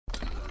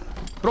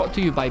Brought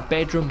to you by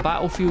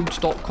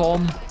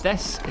BedroomBattlefields.com.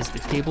 This is the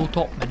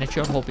Tabletop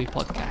Miniature Hobby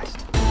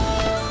Podcast.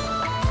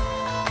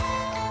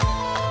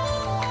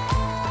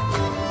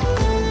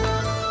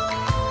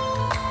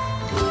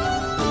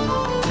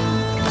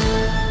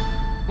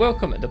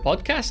 Welcome to the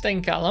podcast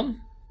then,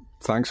 Callum.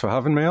 Thanks for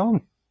having me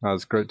on.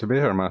 It's great to be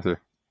here, Matthew.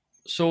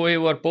 So we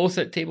were both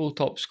at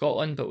Tabletop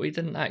Scotland, but we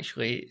didn't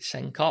actually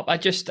sync up. I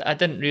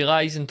didn't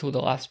realise until the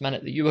last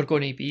minute that you were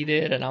going to be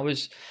there, and I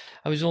was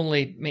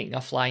only making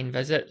a flying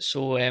visit.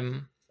 So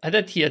I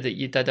did hear that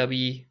you did a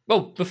wee... Well,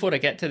 before I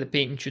get to the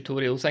painting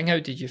tutorial thing, how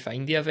did you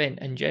find the event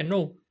in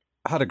general?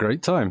 I had a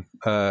great time.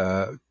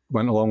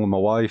 Went along with my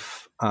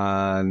wife,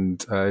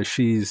 and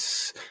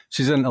she's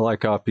into like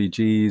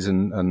RPGs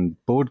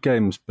and board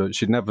games, but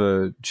she'd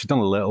done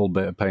a little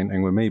bit of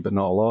painting with me, but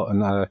not a lot.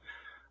 And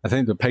I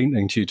think the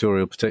painting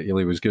tutorial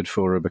particularly was good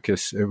for her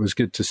because it was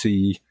good to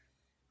see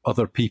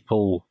other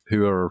people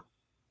who are,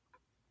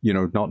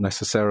 not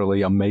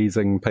necessarily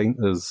amazing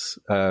painters,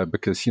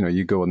 because,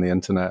 you go on the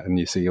internet and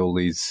you see all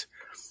these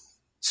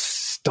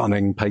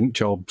stunning paint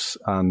jobs,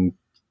 and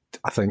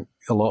I think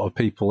a lot of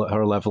people at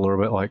her level are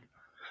a bit like,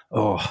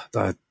 oh,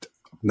 I'm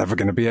never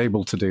going to be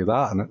able to do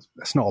that. And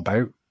it's not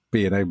about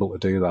being able to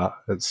do that.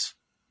 It's,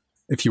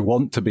 if you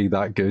want to be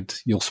that good,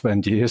 you'll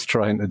spend years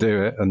trying to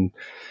do it and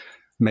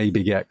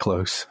maybe get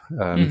close.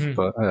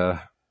 But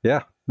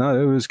it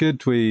was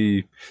good.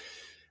 We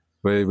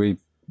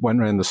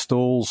went around the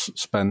stalls,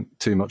 spent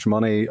too much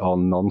money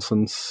on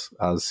nonsense,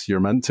 as you're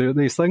meant to at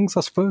these things,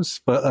 I suppose.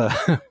 But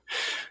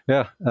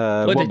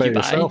what about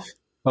yourself?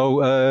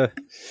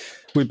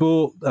 We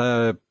bought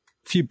a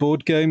few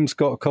board games,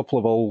 got a couple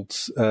of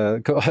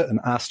got an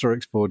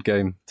Asterix board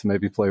game to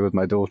maybe play with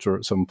my daughter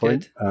at some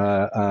point,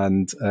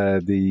 and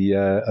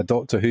a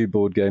Doctor Who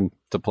board game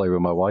to play with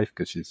my wife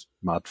because she's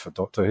mad for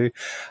Doctor Who.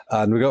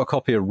 And we got a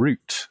copy of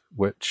Root,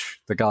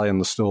 which the guy in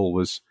the stall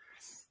was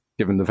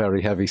given the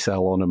very heavy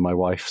sell on, and my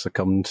wife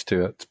succumbed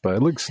to it. But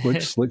it looks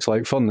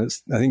like fun.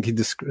 I think he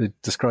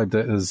described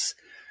it as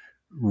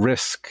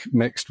Risk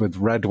mixed with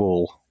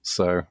Redwall.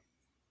 So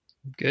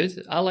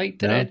good. I liked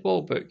the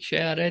Redwall books.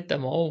 Yeah, I read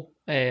them all.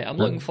 I'm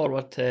looking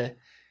forward to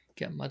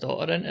getting my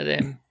daughter into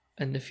them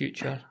in the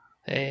future.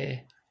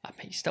 I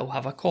might still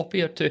have a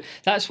copy or two.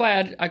 That's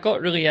why I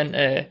got really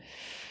into,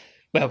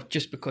 well,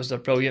 just because they're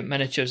brilliant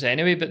miniatures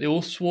anyway, but the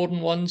Oathsworn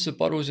ones, the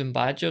Burrows and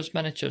Badgers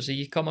miniatures, have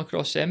you come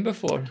across them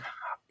before?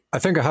 I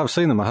think I have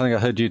seen them. I think I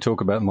heard you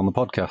talk about them on the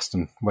podcast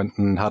and went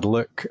and had a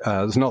look.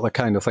 It's not the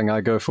kind of thing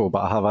I go for, but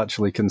I have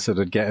actually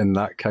considered getting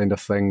that kind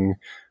of thing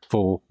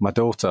for my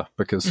daughter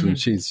because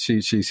she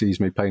sees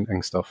me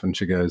painting stuff and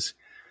she goes,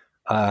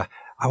 can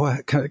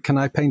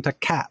I paint a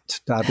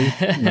cat, Daddy?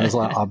 And I was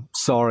like, I'm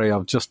sorry,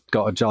 I've just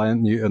got a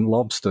giant mutant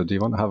lobster. Do you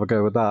want to have a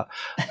go with that?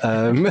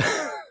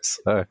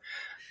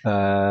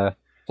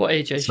 What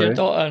age is your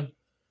daughter?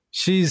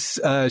 She's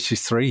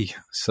 3,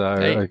 so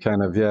I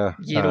kind of, year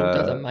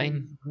older than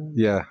mine.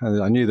 Yeah,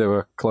 I knew they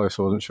were close.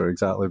 I wasn't sure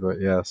exactly,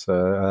 but yeah.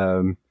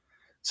 So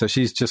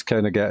she's just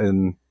kind of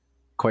getting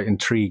quite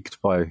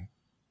intrigued by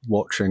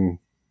watching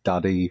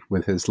Daddy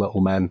with his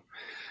little men.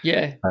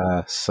 Yeah.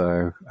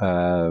 So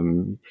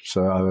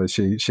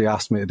she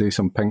asked me to do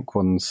some pink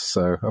ones.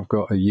 So I've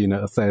got a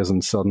unit of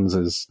Thousand Sons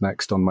is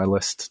next on my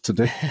list to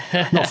do.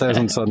 Not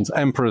Thousand Sons,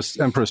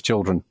 Emperor's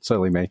Children.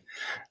 Silly me.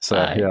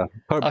 So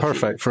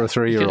perfect for a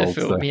 3-year-old.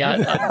 So.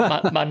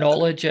 My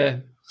knowledge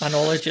of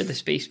the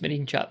Space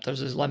Marine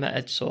chapters is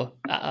limited, so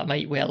I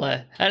might well.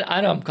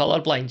 I know I'm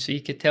colourblind, so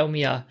you could tell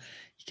me a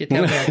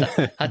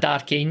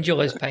Dark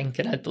Angel is pink,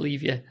 and I'd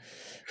believe you.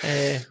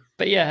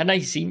 But yeah, a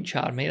nice scene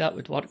charm, that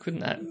would work,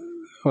 wouldn't it?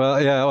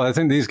 Well, yeah, I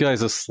think these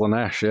guys are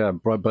Slanesh, yeah,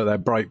 but they're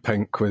bright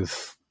pink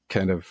with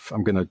kind of,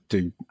 I'm going to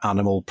do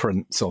animal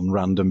prints on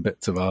random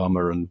bits of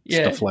armour and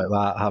stuff like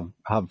that.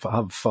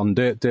 Have fun,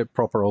 do it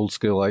proper old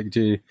school. Like,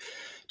 do you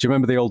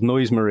remember the old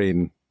Noise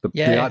Marine?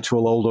 The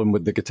actual old one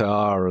with the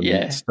guitar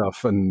and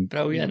stuff, and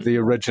brilliant. The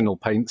original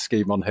paint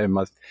scheme on him.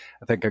 I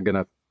think I'm going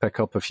to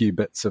pick up a few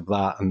bits of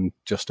that and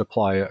just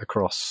apply it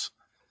across.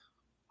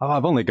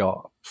 I've only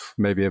got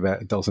maybe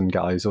about a dozen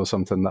guys or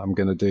something that I'm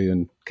going to do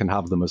and can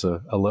have them as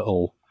a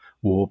little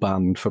war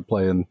band for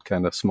playing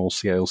kind of small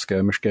scale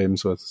skirmish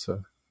games with.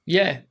 So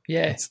yeah.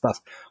 That's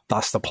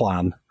the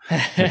plan.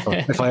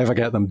 if I ever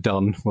get them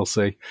done, we'll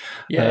see.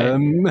 Yeah.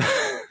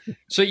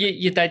 So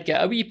you did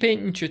get a wee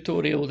painting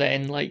tutorial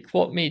then. Like,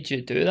 what made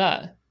you do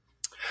that?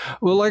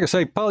 Well, like I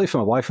say, partly for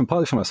my wife and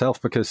partly for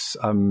myself because,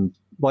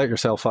 like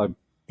yourself, I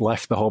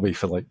left the hobby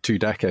for like 2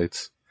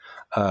 decades.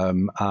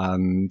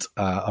 And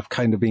I've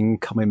kind of been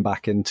coming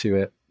back into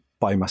it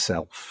by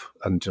myself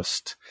and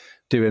just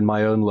doing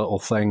my own little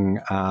thing.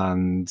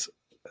 And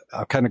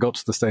I kind of got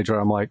to the stage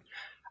where I'm like,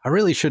 I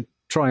really should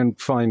try and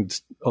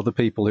find other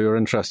people who are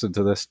interested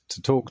to this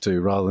to talk to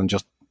rather than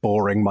just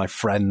boring my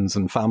friends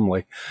and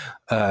family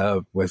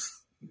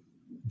with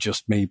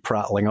just me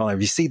prattling on.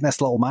 Have you seen this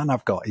little man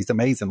I've got? He's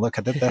amazing. Look,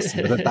 I did this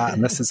and I did that,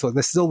 and this is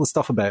all the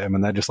stuff about him.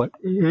 And they're just like,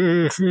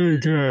 yeah,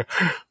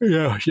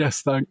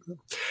 yes, thanks.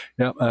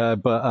 Yeah,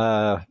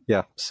 but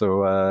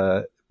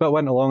but I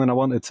went along and I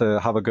wanted to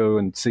have a go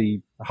and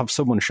have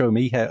someone show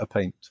me how to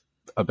paint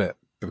a bit,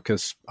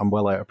 because I'm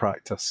well out of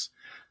practice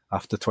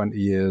after 20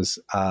 years,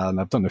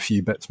 and I've done a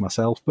few bits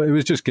myself, but it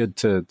was just good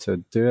to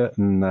do it.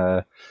 And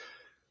I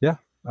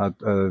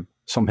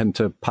some him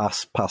to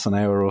pass an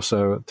hour or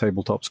so at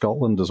Tabletop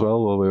Scotland as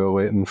well while we were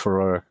waiting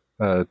for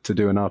to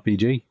do an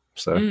RPG.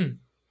 So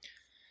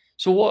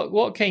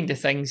what kind of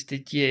things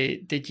did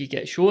you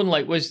get shown?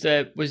 Like, was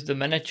the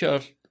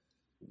miniature,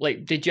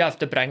 like, did you have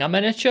to bring a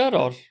miniature,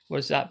 or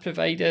was that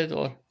provided?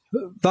 Or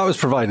that was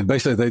provided.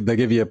 Basically, they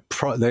give you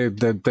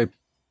they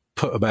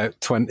put about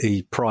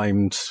 20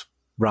 primed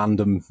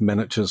random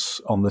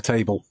miniatures on the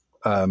table,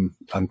 and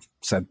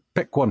said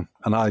pick one.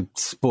 And I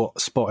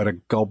spotted a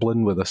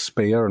goblin with a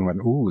spear and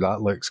went, "Ooh,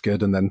 that looks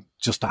good." And then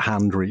just a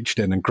hand reached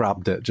in and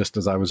grabbed it just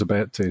as I was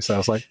about to. So I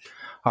was like,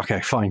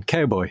 "Okay, fine,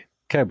 cowboy.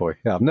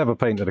 Yeah, I've never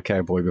painted a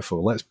cowboy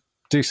before. Let's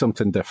do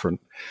something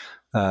different."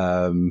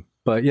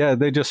 But yeah,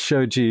 they just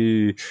showed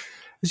you,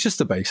 it's just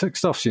the basic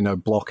stuff,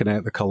 blocking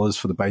out the colours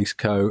for the base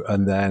coat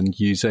and then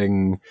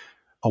using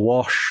a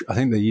wash. I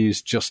think they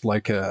used just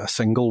like a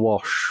single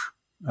wash.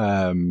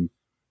 I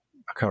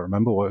can't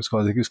remember what it was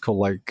called. I think it was called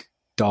like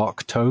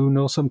Dark Tone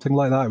or something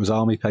like that. It was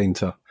Army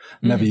Painter.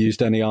 Never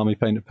used any Army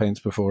Painter paints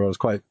before. I was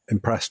quite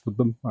impressed with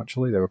them,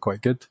 actually. They were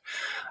quite good.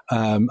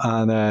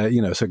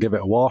 So give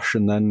it a wash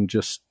and then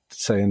just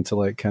saying to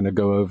like kind of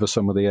go over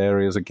some of the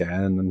areas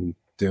again and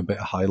do a bit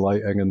of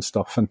highlighting and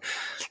stuff. And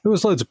there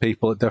was loads of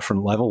people at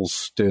different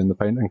levels doing the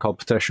painting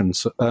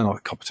competitions,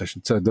 not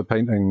competition, so the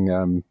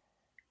painting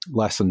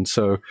lesson.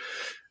 So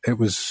it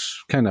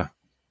was kind of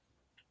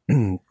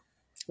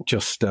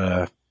just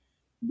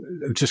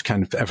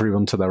kind of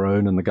everyone to their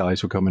own, and the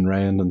guys were coming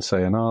round and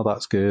saying, "Oh,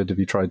 that's good. Have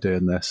you tried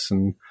doing this?"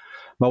 And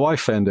my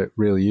wife found it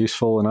really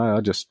useful,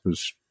 and it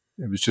was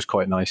just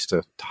quite nice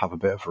to have a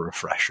bit of a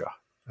refresher,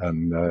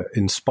 and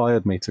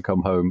inspired me to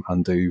come home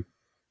and do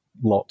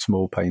lots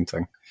more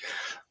painting,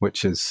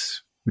 which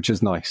is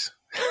nice.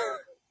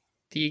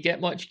 Do you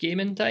get much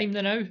gaming time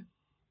now?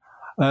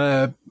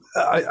 A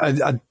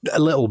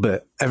little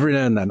bit every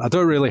now and then. I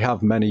don't really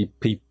have many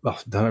people. I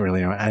don't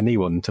really know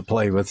anyone to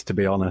play with, to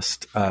be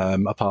honest,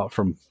 apart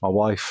from my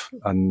wife.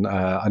 And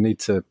I need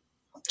to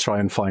try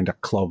and find a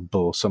club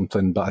or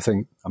something. But I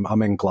think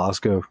I'm in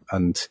Glasgow,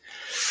 and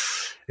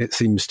it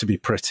seems to be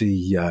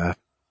pretty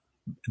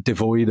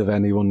devoid of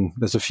anyone.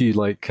 There's a few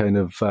like kind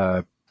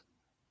of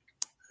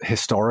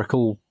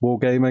historical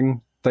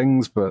wargaming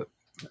things, but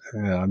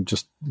I'm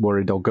just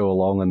worried I'll go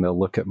along and they'll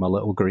look at my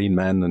little green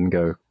men and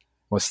go,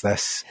 "What's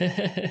this?"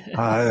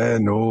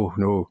 No.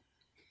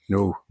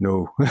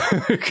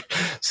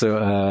 So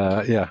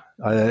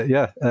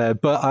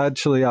but I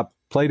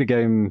played a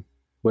game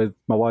with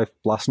my wife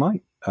last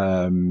night.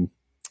 Someone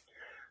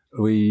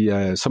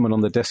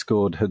on the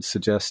Discord had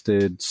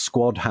suggested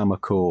Squad Hammer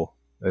Core.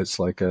 It's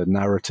like a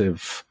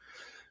narrative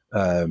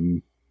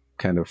kind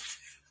of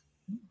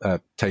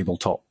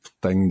tabletop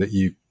thing that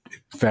you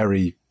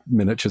very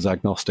miniatures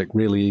agnostic,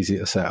 really easy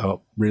to set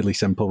up, really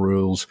simple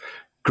rules,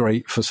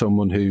 great for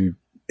someone who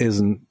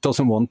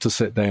doesn't want to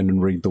sit down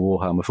and read the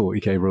Warhammer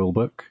 40k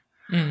rulebook,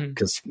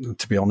 because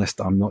to be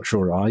honest, I'm not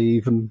sure I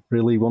even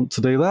really want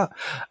to do that.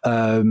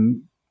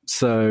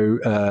 So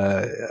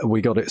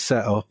we got it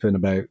set up in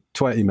about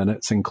 20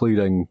 minutes,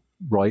 including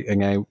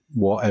writing out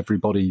what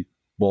everybody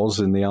was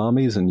in the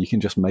armies, and you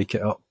can just make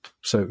it up.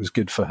 So it was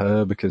good for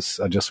her, because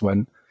I just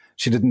went,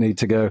 she didn't need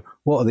to go,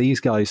 "What are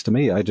these guys to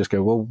me?" I just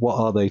go, "Well, what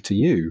are they to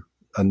you?"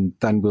 And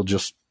then we'll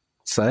just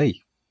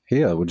say,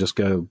 here, we'll just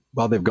go,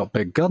 "Well, they've got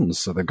big guns,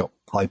 so they've got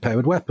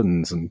high-powered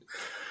weapons, and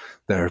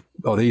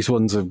these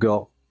ones have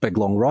got big,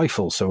 long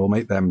rifles, so we'll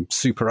make them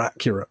super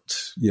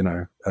accurate,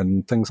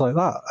 and things like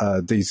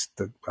that." These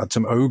had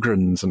some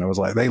ogrins, and I was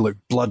like, "They look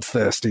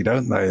bloodthirsty,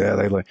 don't they? Yeah,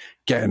 they like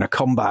get in a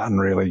combat and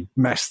really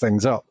mess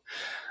things up."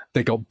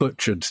 They got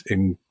butchered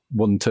in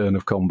one turn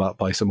of combat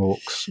by some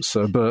orcs.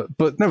 So,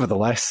 but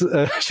nevertheless,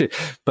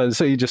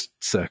 so you just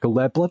circle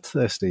their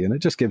bloodthirsty, and it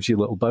just gives you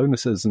little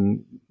bonuses,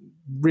 and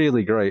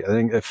really great. I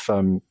think if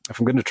I'm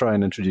going to try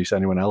and introduce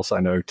anyone else I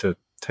know to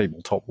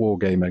tabletop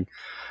wargaming,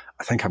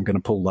 I think I'm going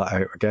to pull that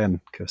out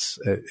again, because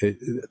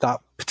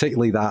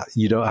particularly that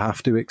you don't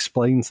have to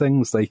explain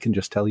things; they can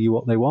just tell you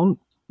what they want.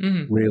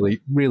 Really,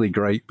 really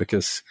great,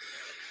 because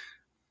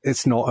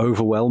it's not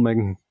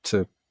overwhelming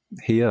to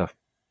hear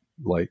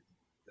like,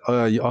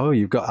 "Oh,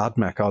 you've got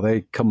Admech. Oh,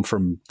 they come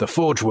from the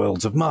Forge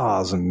Worlds of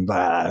Mars," and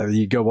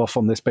you go off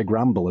on this big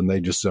ramble, and they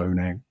just zone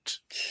out.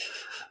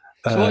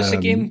 So what's the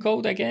game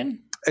called again?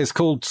 It's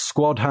called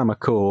Squad Hammer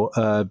Core.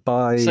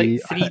 It's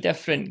like 3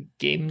 different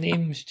game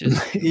names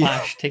just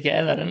mashed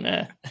together, isn't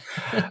it?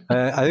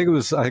 I think it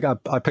was.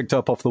 I picked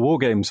up off the War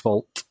Games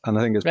vault, and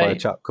I think it's by a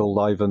chap called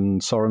Ivan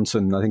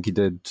Sorensen. I think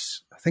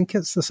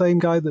it's the same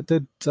guy that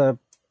did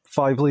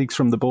 5 Leagues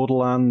from the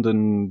Borderland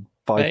and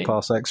 5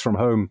 Parsecs from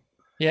Home.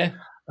 Yeah.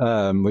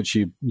 Which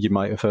you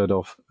might have heard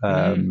of.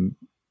 And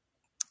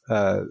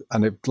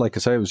it, like I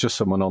say, it was just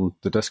someone on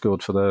the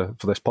Discord for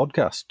this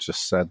podcast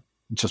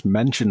just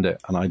mentioned it,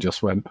 and I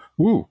just went,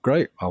 "Ooh,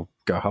 great! I'll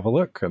go have a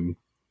look." And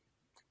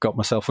got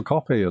myself a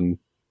copy, and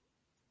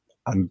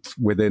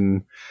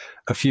within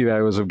a few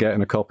hours of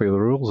getting a copy of the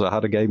rules, I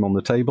had a game on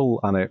the table,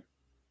 and it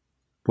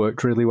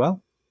worked really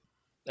well.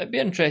 It'd be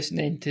interesting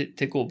then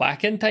to go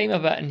back in time a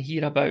bit and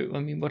hear about, I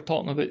mean, we're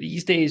talking about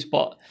these days,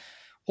 but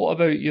what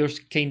about your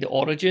kind of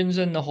origins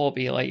in the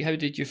hobby? Like, how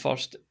did you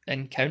first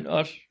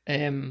encounter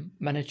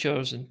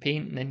miniatures and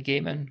painting and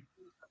gaming?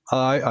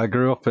 I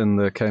grew up in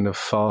the kind of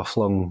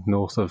far-flung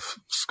north of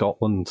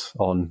Scotland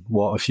on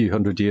what a few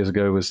hundred years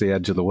ago was the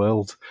edge of the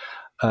world.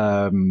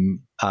 And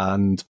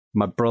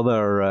my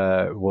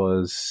brother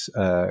was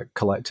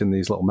collecting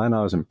these little men.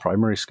 I was in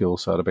primary school,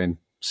 so I'd have been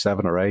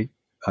 7 or 8,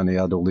 and he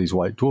had all these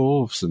white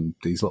dwarves and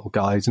these little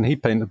guys, and he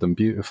painted them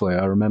beautifully.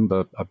 I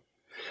remember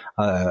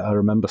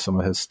some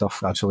of his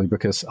stuff, actually,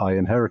 because I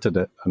inherited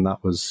it, and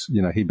that was,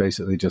 he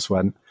basically just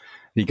went,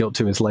 he got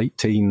to his late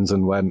teens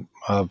and went,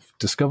 I've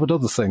discovered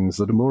other things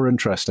that are more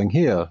interesting.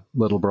 Here,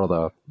 little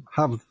brother,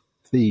 have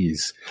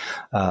these.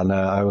 And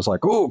I was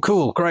like, oh,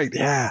 cool, great,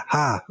 yeah,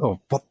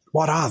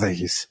 what are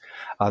these?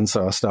 And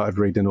so I started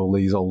reading all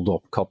these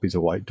old copies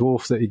of White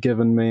Dwarf that he'd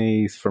given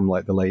me from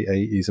like the late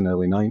 80s and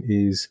early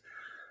 90s.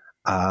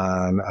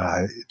 And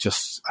I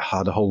just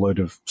had a whole load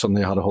of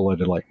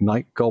like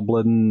night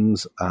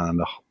goblins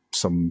and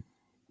some,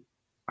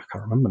 I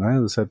can't remember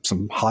now, they said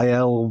some high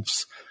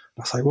elves.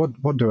 I was like,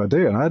 what do I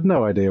do? And I had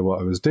no idea what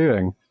I was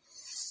doing.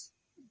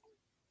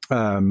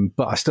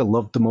 But I still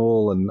loved them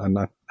all, and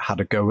I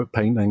had a go at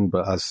painting,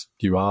 but as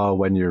you are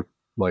when you're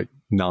like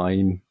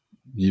 9,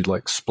 you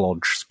like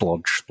splodge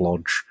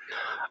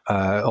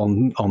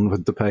on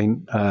with the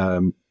paint.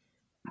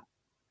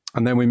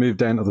 And then we moved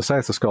down to the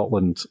south of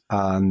Scotland,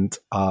 and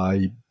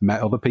I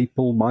met other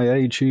people my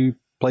age who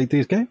played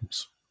these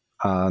games.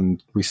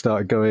 And we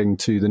started going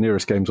to the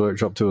nearest Games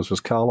Workshop to us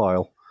was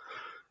Carlisle.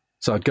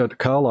 So I'd go to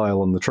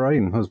Carlisle on the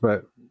train. I was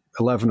about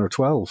 11 or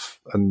 12,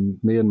 and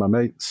me and my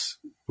mates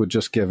were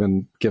just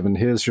given,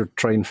 here's your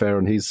train fare,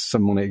 and here's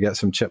some money to get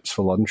some chips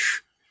for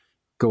lunch.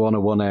 Go on a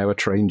 1-hour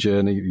train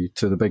journey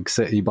to the big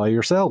city by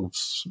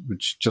yourselves,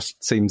 which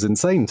just seems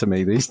insane to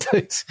me these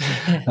days.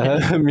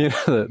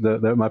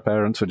 That my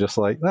parents were just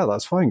like, oh,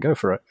 that's fine, go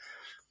for it.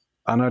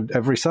 And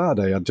every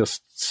Saturday, I'd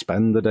just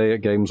spend the day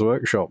at Games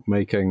Workshop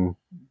making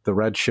the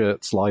red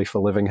shirts' life a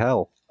living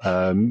hell.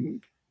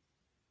 And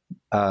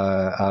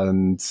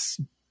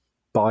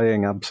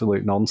buying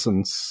absolute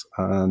nonsense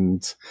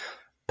and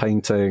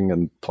painting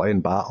and playing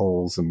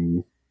battles,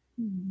 and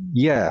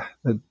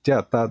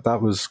that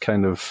was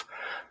kind of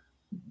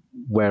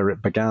where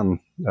it began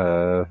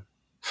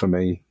for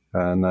me.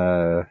 And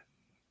I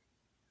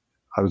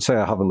would say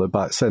I haven't looked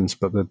back since,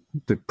 but the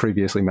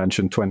previously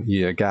mentioned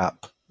 20-year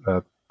gap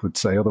would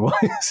say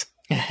otherwise.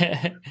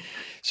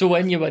 So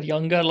when you were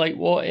younger, like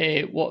what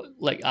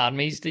like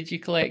armies did you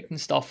collect and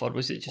stuff, or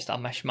was it just a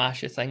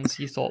mishmash of things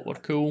you thought were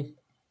cool?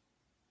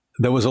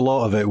 There was a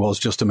lot of it was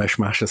just a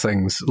mishmash of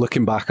things.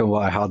 Looking back on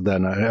what I had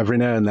then, every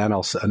now and then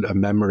a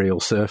memory will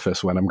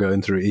surface when I'm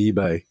going through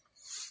eBay,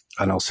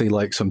 and I'll see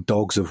like some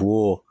Dogs of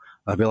War.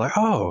 I'll be like,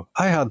 oh,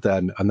 I had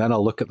then. And then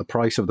I'll look at the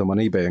price of them on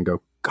eBay and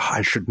go, God,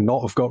 I should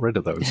not have got rid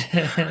of those.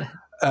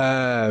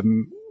 I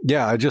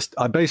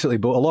basically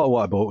bought, a lot of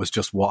what I bought was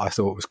just what I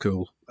thought was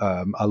cool.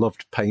 I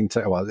loved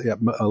painting. Well, yeah,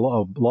 a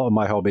lot of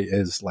my hobby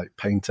is like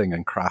painting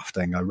and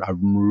crafting. I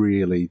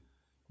really,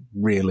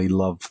 really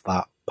love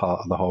that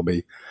part of the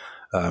hobby.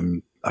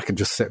 I can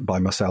just sit by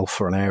myself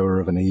for an hour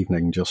of an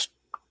evening, just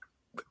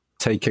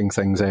taking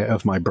things out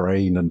of my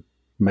brain and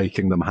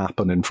making them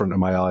happen in front of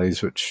my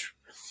eyes, which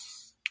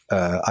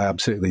I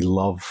absolutely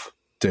love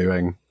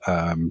doing.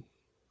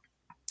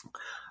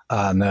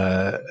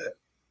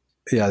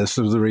 This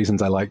was the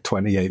reasons I like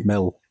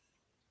 28mm,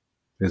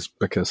 is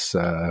because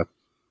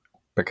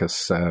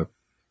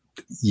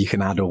you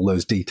can add all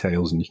those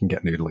details and you can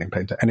get noodly and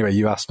paint it. Anyway,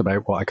 you asked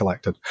about what I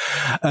collected.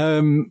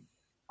 I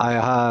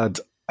had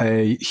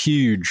a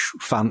huge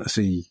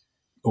fantasy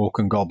orc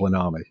and goblin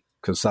army,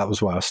 because that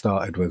was what I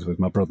started with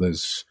my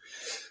brother's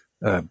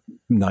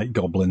night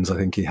goblins. I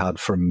think he had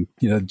from,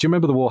 do you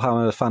remember the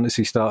Warhammer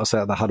Fantasy starter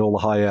set that had all the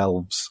high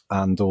elves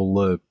and all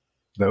the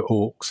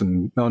orcs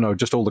and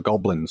just all the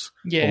goblins,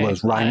 all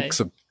those ranks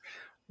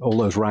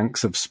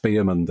of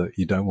spearmen that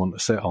you don't want to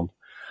sit on.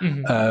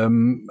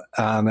 Mm-hmm.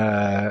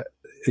 I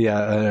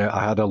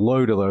had a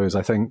load of those.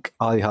 I think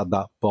I had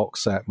that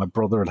box set. My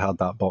brother had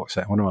that box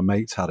set. One of my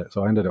mates had it.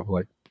 So I ended up with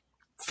like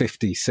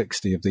 50,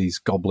 60 of these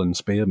goblin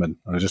spearmen.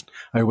 And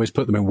I always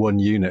put them in one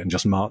unit and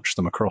just marched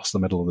them across the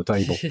middle of the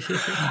table.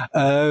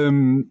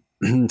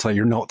 So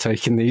you're not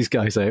taking these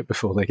guys out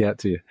before they get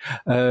to you.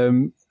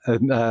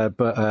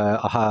 But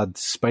I had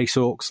Space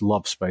Orcs,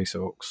 love Space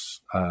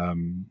Orcs.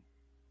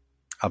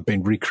 I've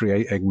been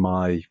recreating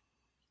my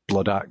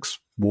Blood Axe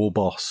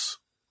Warboss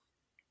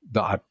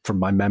from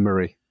my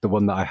memory, the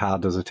one that I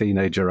had as a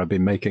teenager. I've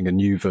been making a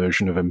new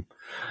version of him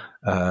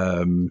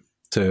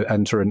to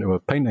enter into a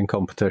painting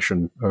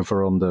competition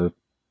over on the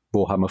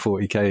Warhammer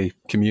 40k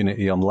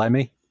community on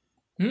Lemmy.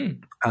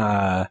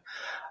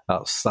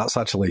 That's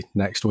actually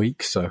next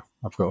week, so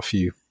I've got a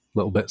few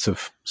little bits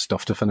of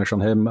stuff to finish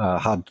on him. I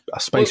had a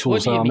Space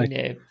Wolves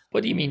army.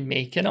 What do you mean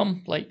making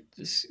them? Like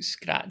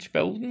scratch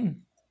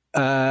building?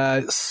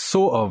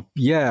 Sort of,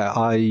 yeah.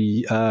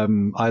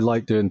 I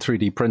like doing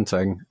 3D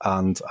printing,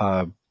 and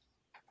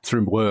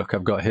through work,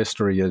 I've got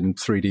history in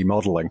 3D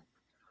modeling.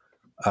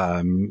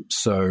 But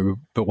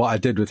what I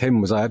did with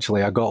him was I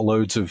got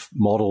loads of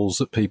models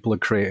that people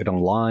had created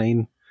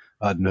online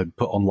and had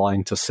put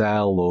online to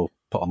sell or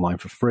put online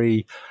for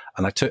free.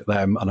 And I took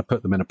them and I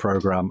put them in a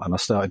program and I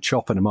started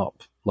chopping them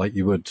up like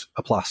you would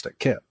a plastic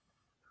kit.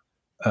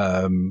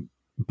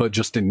 But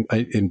just in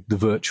the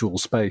virtual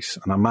space,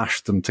 and I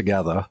mashed them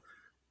together,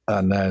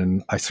 and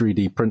then I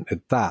 3D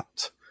printed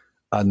that,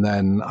 and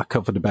then I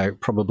covered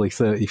about probably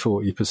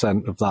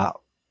 30-40% of that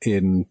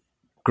in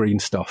green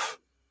stuff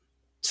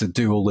to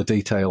do all the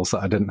details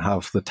that I didn't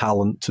have the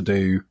talent to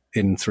do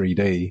in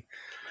 3D.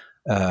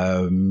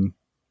 And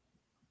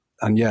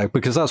yeah,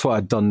 because that's what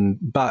I'd done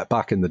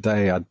back in the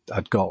day.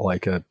 I'd got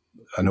like an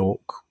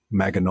orc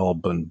mega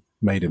knob and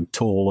made him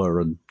taller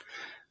and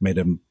made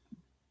him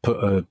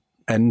put a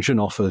engine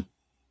off a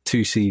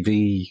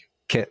 2CV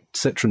kit,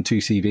 Citroen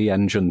 2CV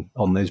engine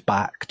on his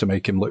back to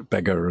make him look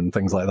bigger and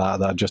things like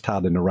that I just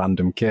had in a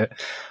random kit.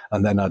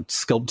 And then I'd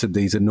sculpted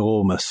these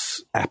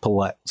enormous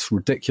epaulets,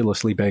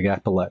 ridiculously big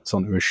epaulets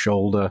onto his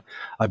shoulder.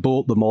 I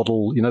bought the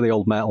model, the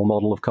old metal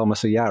model of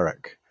Commissar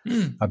Yarrick.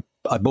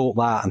 I bought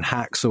that and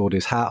hacksawed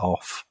his hat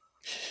off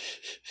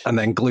and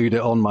then glued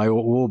it on my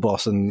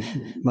Warboss. And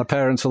my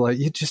parents were like,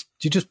 you just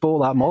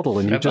bought that model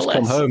and you just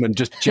come home and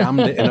just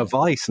jammed it in a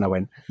vise. And I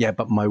went, yeah,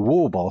 but my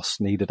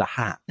Warboss needed a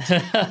hat.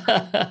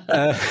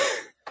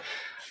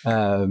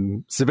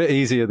 It's a bit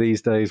easier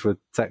these days with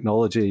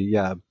technology.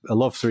 Yeah, I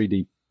love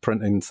 3D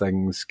printing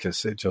things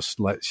because it just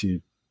lets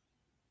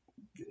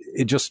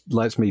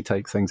me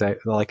take things out,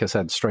 like I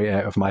said, straight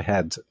out of my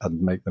head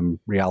and make them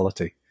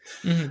reality.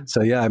 Mm-hmm.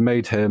 So yeah, I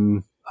made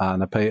him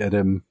and I painted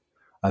him.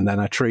 And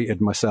then I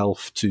treated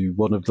myself to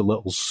one of the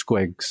little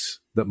squigs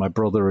that my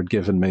brother had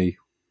given me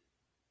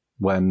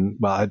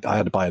I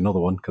had to buy another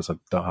one because I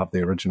don't have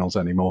the originals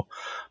anymore.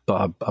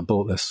 But I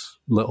bought this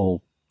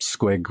little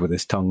squig with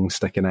his tongue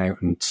sticking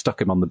out and stuck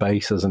him on the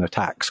base as an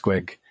attack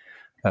squig.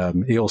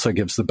 He also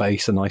gives the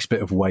base a nice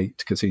bit of weight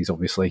because he's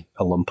obviously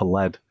a lump of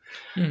lead.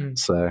 Mm.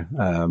 So,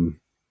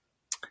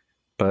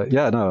 but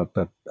yeah, no,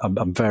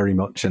 I'm very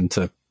much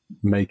into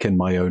making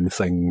my own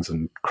things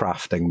and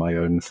crafting my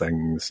own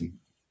things and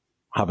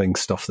having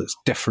stuff that's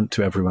different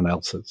to everyone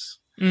else's.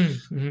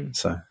 Mm-hmm.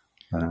 So,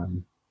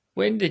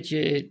 when did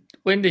you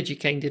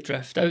kind of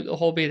drift out the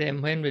hobby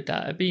then? When would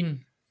that have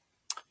been?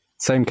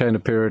 Same kind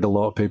of period a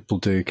lot of people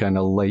do, kind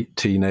of late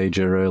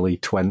teenager, early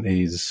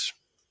 20s,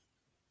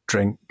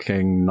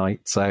 drinking,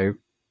 nights out,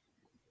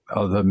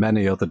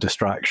 many other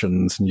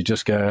distractions, and you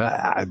just go,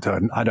 I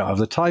don't have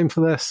the time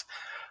for this.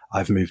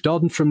 I've moved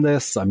on from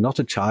this. I'm not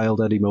a child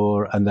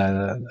anymore. And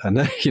then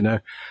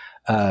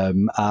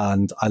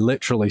and I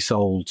literally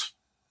sold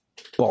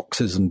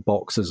boxes and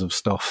boxes of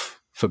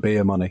stuff for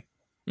beer money.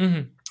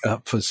 Mm-hmm.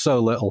 For so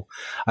little.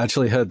 I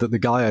actually heard that the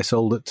guy I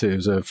sold it to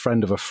was a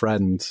friend of a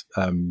friend,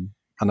 and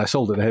I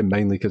sold it to him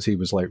mainly because he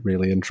was like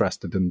really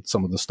interested in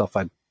some of the stuff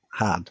I'd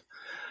had.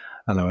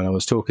 And when I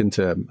was talking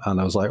to him,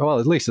 and I was like, well,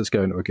 at least it's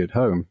going to a good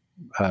home.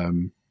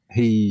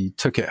 He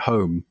took it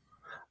home,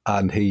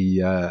 and he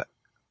had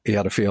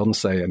a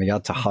fiance, and he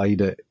had to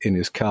hide it in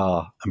his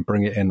car and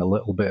bring it in a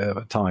little bit at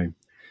a time.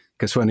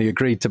 Because when he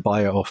agreed to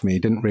buy it off me, he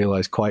didn't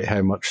realize quite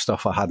how much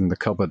stuff I had in the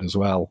cupboard as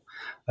well.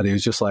 And he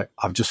was just like,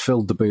 I've just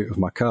filled the boot of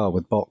my car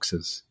with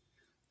boxes.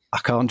 I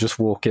can't just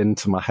walk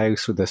into my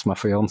house with this. My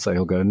fiance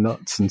will go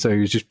nuts. And so he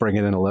was just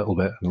bringing in a little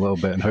bit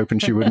and hoping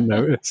she wouldn't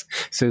notice.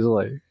 So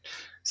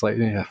it's like,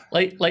 yeah.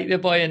 Like the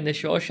boy in the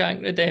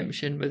Shawshank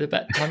Redemption with a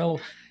bit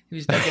tunnel. He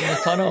was digging the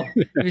tunnel.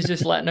 He was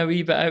just letting a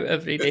wee bit out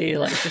every day,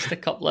 like just a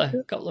couple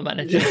of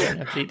minutes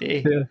every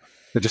day. Yeah.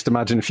 I just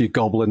imagine a few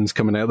goblins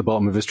coming out the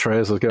bottom of his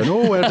trousers going,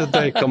 oh, where did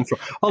they come from?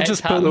 I'll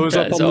just put those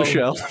up on the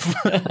shelf.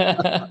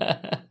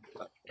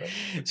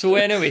 So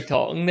when are we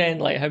talking then?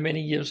 Like how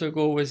many years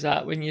ago was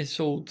that when you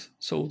sold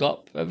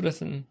up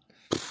everything?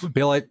 It'd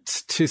be like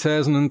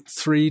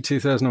 2003,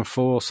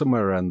 2004,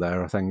 somewhere around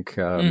there, I think.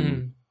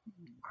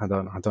 I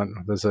don't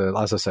know. There's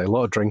as I say, a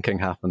lot of drinking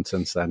happened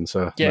since then,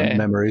 so my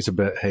memory's a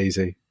bit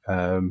hazy.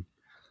 And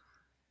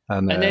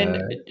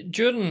then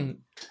during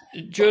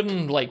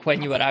like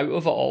when you were out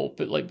of it all,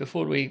 but like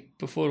before we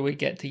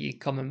get to you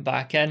coming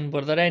back in,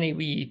 were there any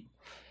wee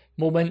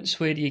moments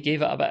where you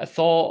gave it a bit of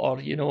thought,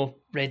 or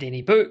read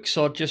any books,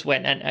 or just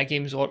went into a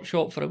Games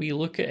Workshop for a wee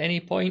look at any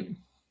point?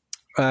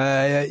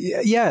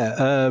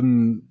 Yeah.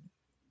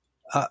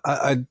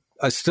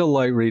 I still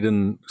like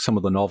reading some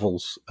of the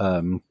novels.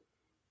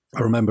 I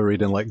remember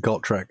reading like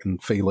Gotrek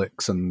and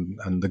Felix and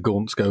the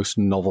Gaunt's Ghost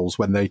novels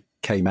when they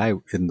came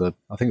out I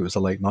think it was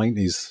the late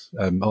 90s.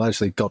 Well,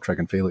 actually, Gotrek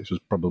and Felix was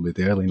probably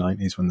the early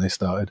 90s when they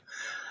started,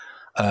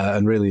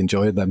 and really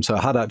enjoyed them. So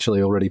I had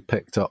actually already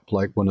picked up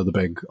like one of the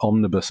big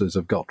omnibuses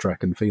of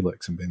Gotrek and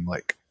Felix and been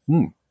like,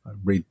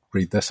 read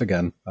this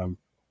again. And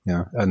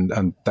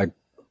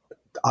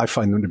I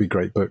find them to be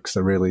great books.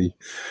 They're really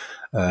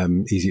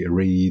easy to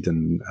read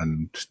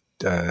and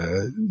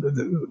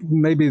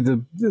maybe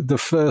the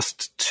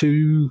first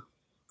two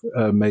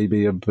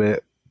maybe a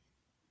bit,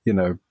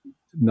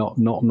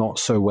 not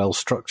so well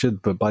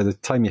structured, but by the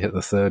time you hit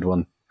the third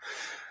one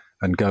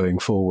and going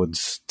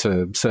forwards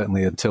to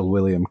certainly until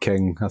William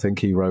King, I think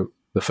he wrote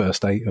the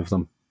first 8 of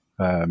them.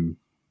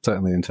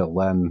 Certainly until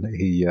then,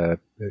 he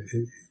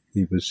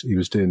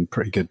was doing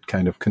pretty good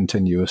kind of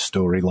continuous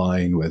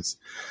storyline with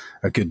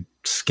a good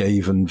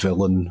Skaven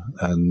villain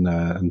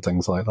and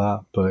things like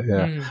that. But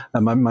yeah,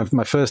 and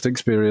my first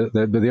experience,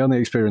 the only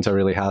experience I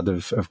really had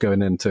of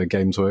going into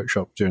Games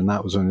Workshop during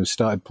that was when we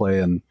started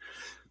playing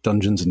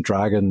Dungeons and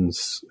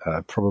Dragons,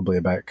 probably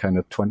about kind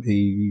of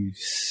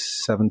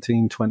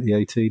 2017,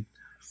 2018.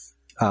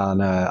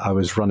 And I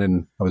was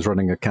running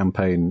a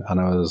campaign,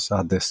 and I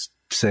had this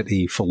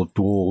city full of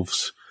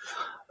dwarves,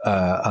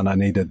 and I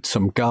needed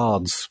some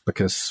guards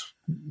because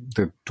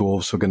the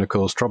dwarves were going to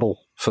cause trouble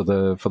for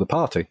the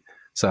party.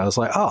 So I was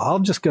like, I'll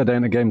just go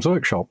down to Games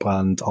Workshop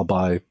and I'll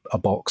buy a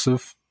box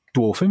of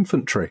dwarf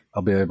infantry.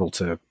 I'll be able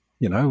to,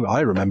 I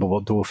remember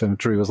what dwarf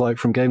infantry was like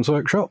from Games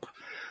Workshop.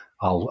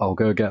 I'll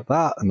go get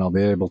that, and I'll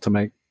be able to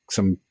make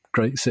some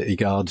great city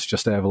guards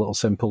just out of a little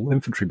simple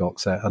infantry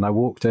box set. And I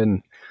walked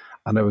in,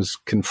 and I was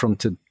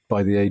confronted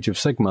by the Age of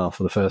Sigmar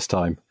for the first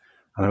time,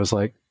 and I was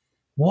like,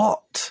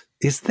 "What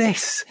is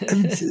this?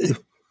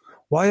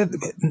 Why?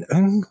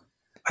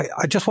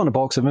 I just want a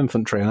box of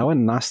infantry." And I went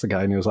and asked the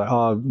guy, and he was like,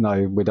 "Oh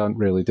no, we don't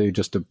really do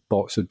just a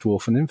box of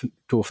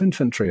dwarf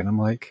infantry." And I'm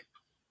like,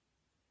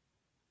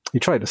 he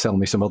tried to sell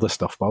me some other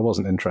stuff, but I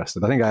wasn't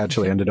interested. I think I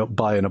actually ended up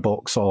buying a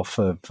box off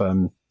of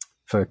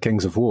for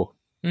Kings of War,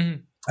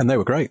 and they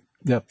were great.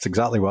 Yeah, it's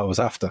exactly what I was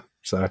after.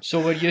 So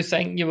were you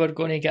think you were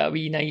going to get a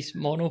wee nice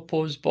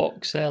monopose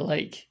box?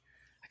 I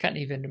can't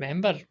even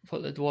remember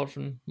what the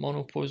dwarven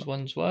monopose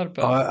ones were.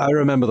 But I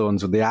remember the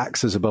ones with the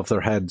axes above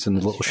their heads and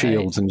the little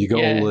shields, and you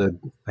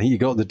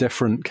got the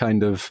different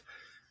kind of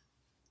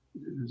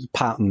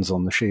patterns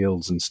on the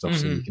shields and stuff,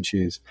 so you can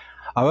choose.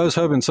 I was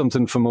hoping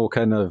something for more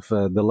kind of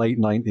the late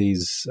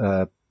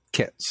 90s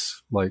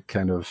kits, like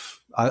kind of.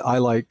 I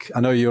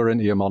know you're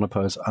into your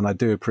monopose, and I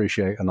do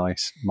appreciate a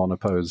nice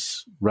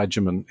monopose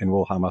regiment in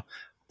Warhammer.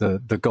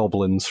 The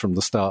goblins from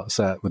the start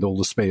set with all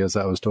the spears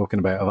that I was talking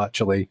about. I've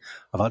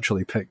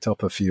actually picked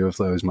up a few of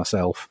those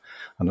myself,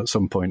 and at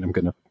some point I'm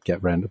going to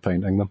get round to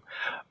painting them.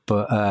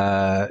 But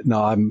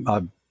no,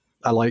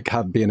 I like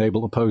being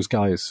able to pose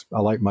guys.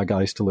 I like my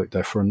guys to look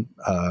different.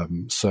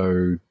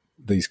 So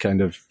these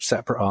kind of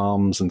separate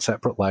arms and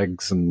separate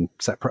legs and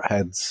separate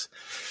heads,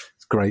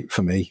 it's great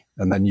for me.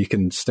 And then you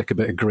can stick a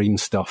bit of green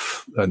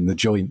stuff in the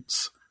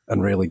joints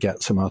and really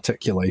get some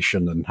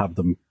articulation and have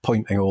them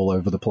pointing all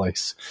over the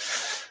place.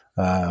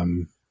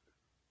 So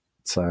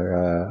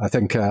I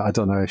think I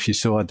don't know if you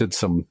saw, I did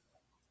some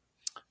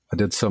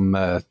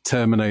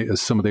Terminators,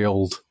 some of the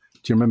old.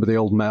 Do you remember the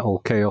old metal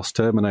Chaos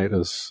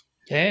Terminators?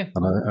 Yeah.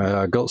 And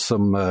I got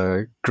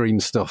some green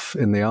stuff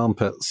in the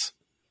armpits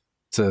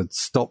to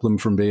stop them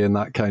from being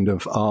that kind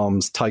of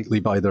arms tightly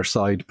by their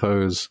side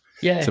pose.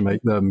 Yeah. To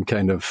make them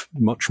kind of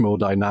much more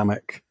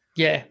dynamic.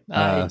 Yeah.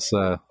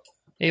 So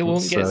he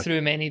won't get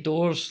through many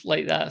doors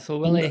like that, so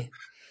will he?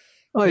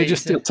 Oh, he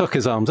just tuck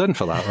his arms in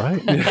for that,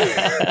 right?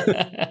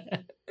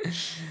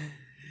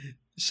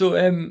 So,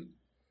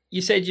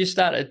 you said you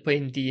started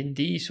playing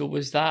D&D. So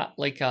was that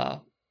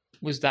a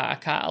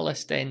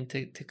catalyst then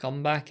to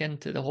come back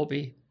into the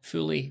hobby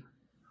fully?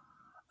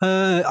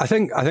 I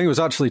think it was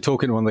actually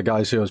talking to one of the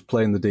guys who I was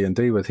playing the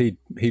D&D with.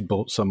 He'd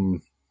bought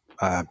some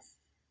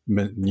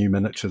new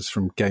miniatures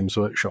from Games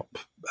Workshop,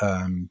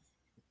 and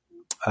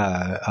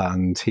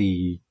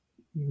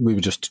we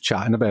were just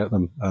chatting about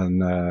them,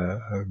 and I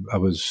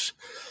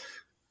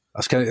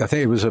think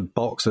it was a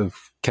box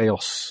of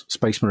Chaos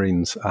Space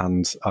Marines,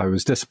 and I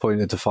was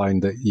disappointed to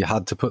find that you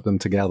had to put them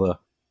together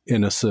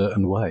in a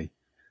certain way.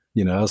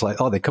 I was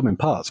like, oh, they come in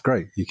parts,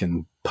 great, you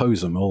can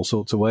pose them all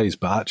sorts of ways,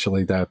 but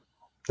actually they're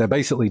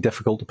basically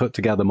difficult to put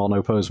together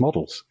monopose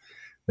models.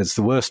 It's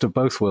the worst of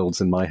both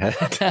worlds in my head.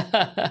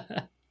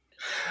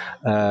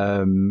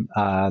 But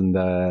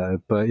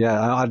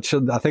yeah, I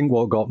think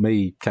what got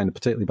me kind of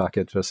particularly back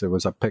interested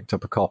was I picked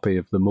up a copy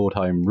of the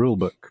Mordheim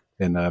rulebook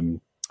from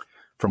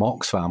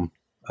Oxfam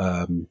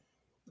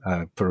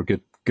for a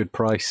good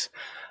price,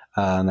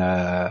 and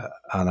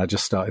I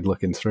just started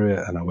looking through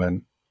it, and I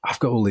went, I've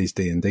got all these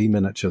D&D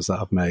miniatures that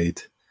I've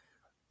made,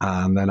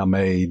 and then I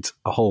made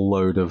a whole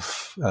load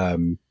of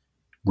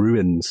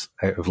ruins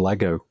out of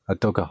Lego. I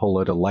dug a whole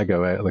load of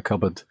Lego out of the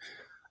cupboard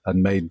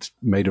and made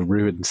a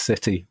ruined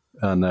city.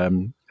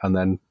 And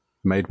then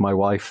made my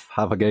wife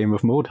have a game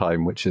of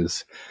Mordheim, which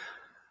is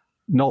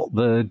not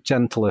the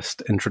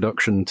gentlest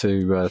introduction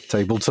to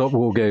tabletop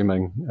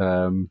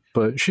wargaming,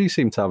 but she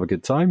seemed to have a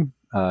good time.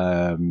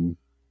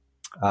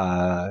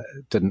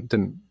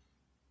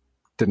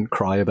 Didn't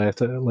cry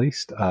about it, at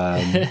least,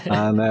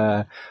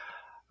 and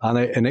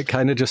it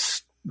kind of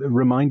just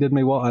reminded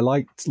me what I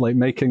liked, like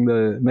making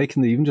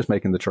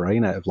the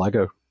terrain out of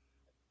Lego.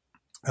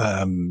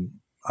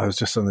 I was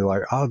just suddenly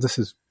like, oh, this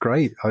is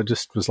great. I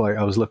just was like,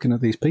 I was looking at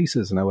these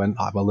pieces and I went,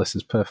 well, this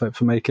is perfect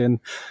for making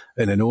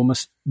an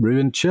enormous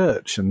ruined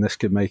church, and this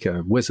could make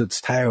a wizard's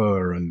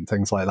tower and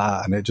things like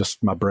that. And it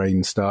just, my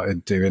brain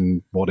started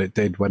doing what it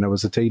did when I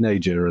was a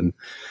teenager. And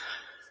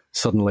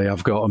suddenly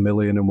I've got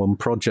 1,000,001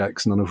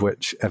 projects, none of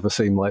which ever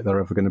seem like they're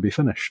ever going to be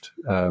finished.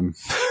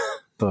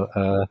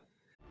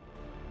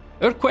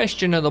 Our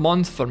question of the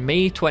month for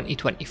May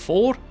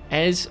 2024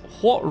 is,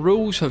 what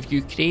rules have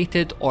you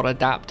created or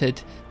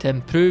adapted to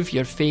improve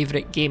your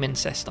favourite gaming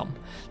system?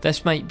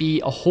 This might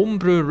be a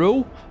homebrew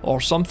rule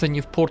or something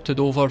you've ported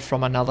over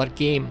from another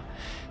game.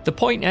 The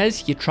point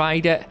is, you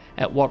tried it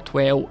worked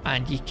well,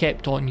 and you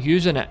kept on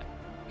using it.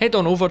 Head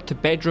on over to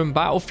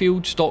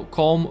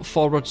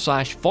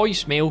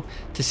bedroombattlefields.com/voicemail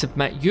to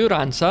submit your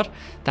answer.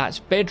 That's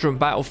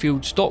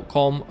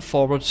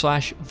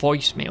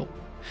bedroombattlefields.com/voicemail.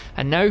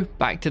 And now,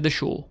 back to the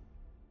show.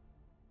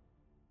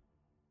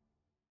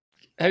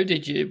 How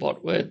did you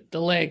work with the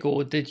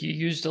Lego? Did you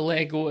use the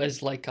Lego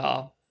as like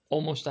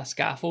almost a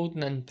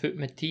scaffolding and put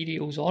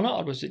materials on it,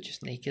 or was it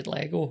just naked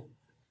Lego?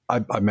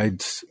 I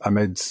made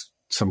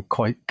some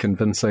quite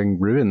convincing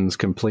ruins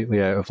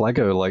completely out of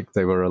Lego, like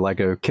they were a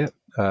Lego kit,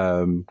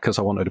 because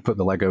I wanted to put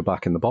the Lego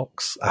back in the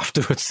box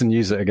afterwards and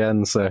use it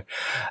again. So,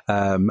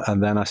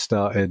 and then I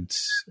started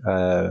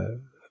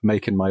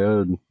making my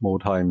own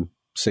Mordheim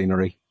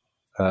scenery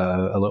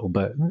a little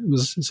bit.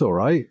 It's all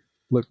right.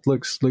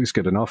 Looks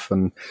good enough,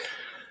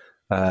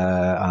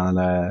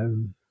 but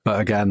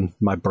again,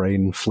 my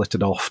brain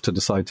flitted off to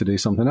decide to do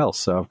something else.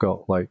 So I've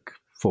got like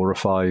 4 or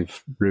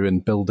 5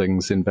 ruined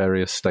buildings in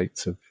various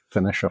states of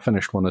finish. I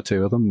finished 1 or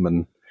 2 of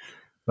them,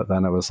 but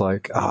then I was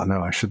like, oh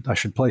no, I should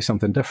play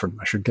something different.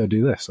 I should go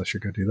do this. I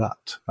should go do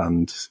that.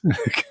 And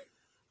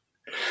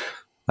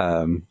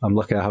I'm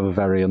lucky I have a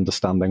very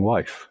understanding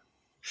wife.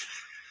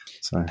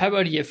 So how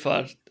are you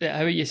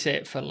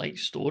set for like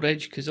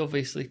storage? Because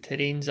obviously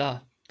terrain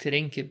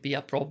could be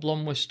a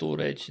problem with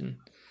storage, and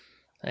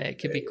it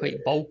could be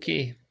quite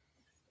bulky.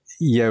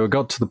 Yeah, we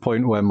got to the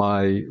point where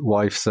my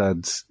wife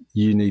said,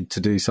 you need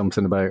to do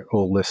something about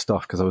all this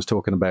stuff, because I was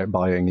talking about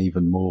buying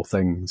even more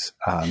things.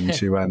 And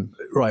she went,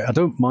 right, I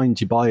don't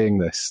mind you buying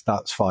this.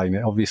 That's fine.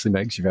 It obviously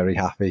makes you very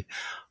happy,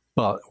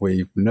 but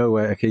we've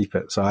nowhere to keep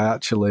it. So I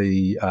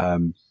actually I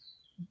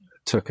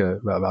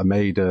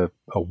made a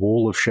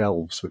wall of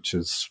shelves, which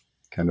is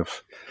kind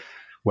of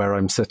where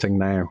I'm sitting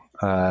now,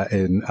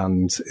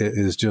 and it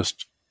is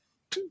just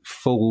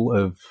full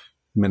of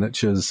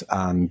miniatures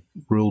and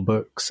rule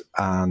books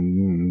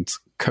and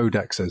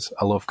codexes.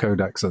 I love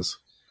codexes.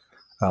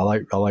 I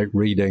like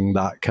reading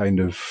that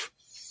kind of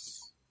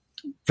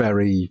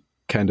very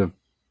kind of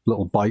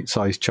little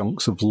bite-sized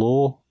chunks of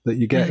lore that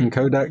you get in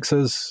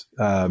codexes,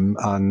 and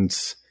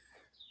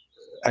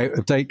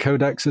out-of-date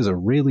codexes are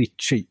really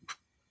cheap,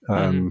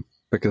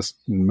 because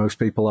most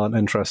people aren't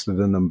interested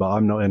in them, but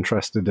I'm not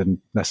interested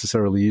in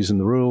necessarily using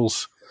the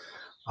rules.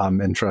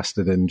 I'm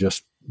interested in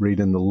just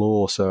reading the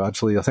lore. So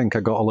actually, I think I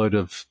got a load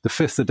of the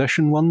 5th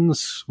edition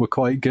ones were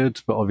quite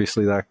good, but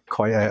obviously they're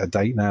quite out of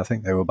date now. I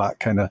think they were back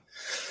kind of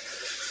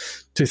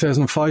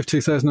 2005,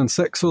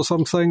 2006 or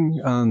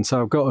something. And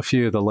so I've got a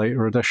few of the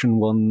later edition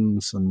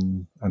ones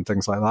and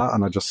things like that.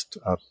 And I just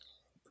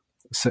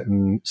sit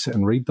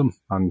and read them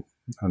and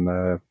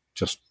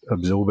just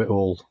absorb it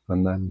all.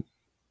 And then,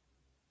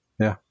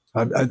 yeah.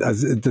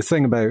 The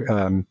thing about,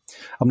 I'm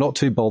not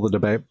too bothered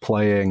about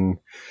playing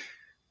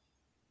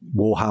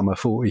Warhammer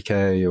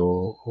 40k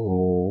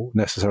or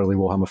necessarily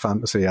Warhammer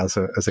Fantasy as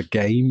a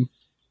game,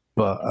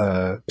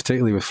 but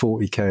particularly with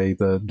 40k,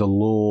 the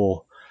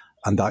lore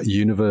and that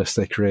universe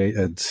they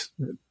created,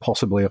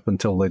 possibly up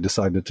until they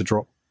decided to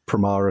drop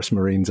Primaris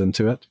Marines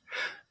into it,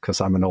 because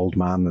I'm an old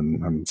man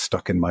and I'm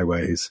stuck in my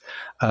ways.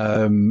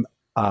 I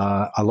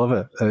love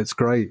it. It's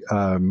great.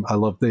 I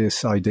love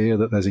this idea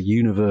that there's a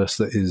universe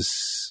that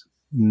is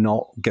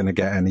not going to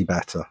get any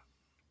better.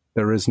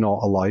 There is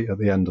not a light at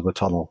the end of the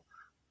tunnel.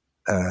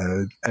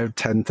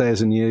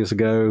 10,000 years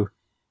ago,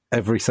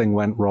 everything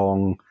went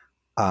wrong,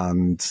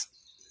 and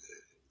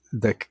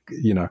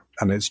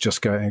and it's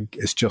just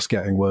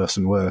getting worse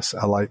and worse.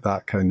 I like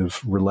that kind of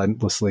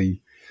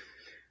relentlessly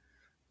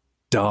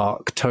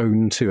dark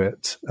tone to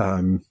it.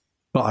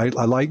 But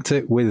I liked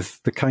it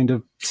with the kind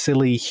of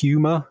silly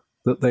humor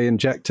that they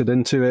injected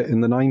into it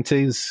in the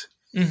 90s.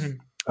 Mm-hmm.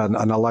 And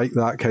I like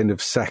that kind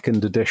of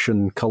second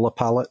edition color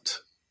palette.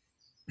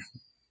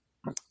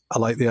 I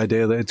like the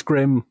idea that it's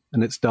grim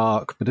and it's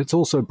dark, but it's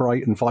also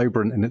bright and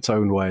vibrant in its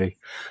own way.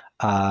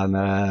 And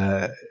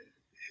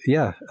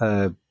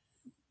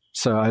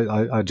so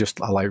I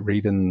like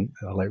reading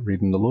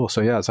the lore.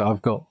 So yeah, so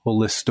I've got all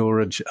this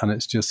storage, and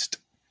it's just,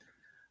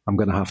 I'm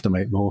going to have to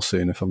make more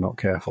soon if I'm not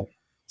careful.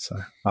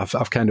 So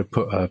I've kind of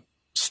put a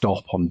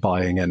stop on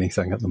buying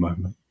anything at the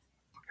moment.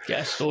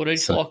 Get a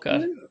storage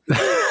locker.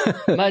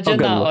 Imagine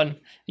that one. I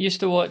used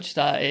to watch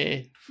that.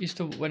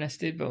 When I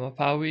stayed with my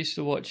pal, we used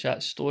to watch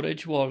that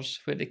Storage Wars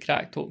where they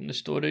cracked open the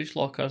storage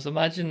lockers.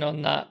 Imagine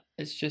on that,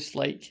 it's just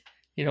like,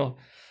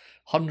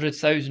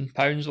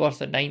 £100,000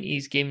 worth of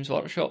 90s Games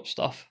Workshop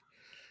stuff.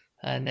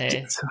 and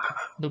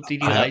nobody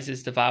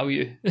realises the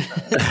value.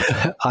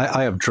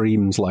 I have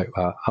dreams like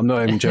that. I'm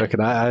not even joking.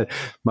 My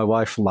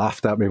wife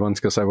laughed at me once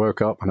because I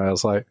woke up and I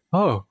was like,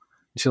 oh.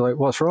 She's like,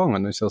 what's wrong?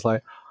 And she was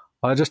like,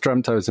 I just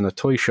dreamt I was in a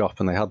toy shop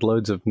and they had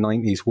loads of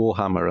 90s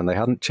Warhammer and they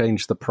hadn't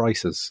changed the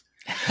prices.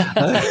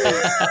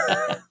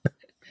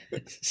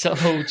 Some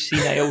old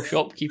senile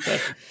shopkeeper.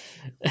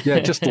 Yeah,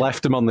 just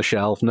left them on the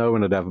shelf. No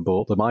one had ever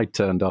bought them. I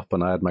turned up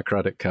and I had my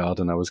credit card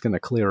and I was going to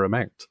clear them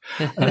out.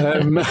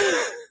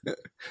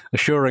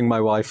 Assuring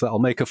my wife that I'll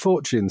make a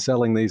fortune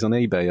selling these on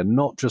eBay and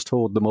not just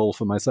hoard them all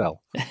for myself.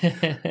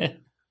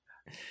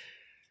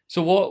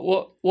 So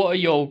what are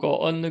you all got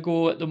on the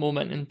go at the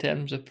moment in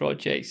terms of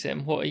projects?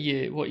 What are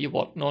you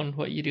working on?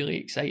 What are you really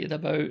excited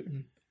about?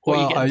 And what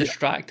are you getting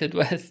distracted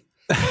with?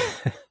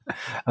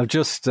 I'm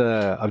just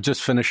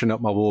finishing up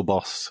my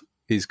Warboss.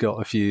 He's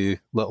got a few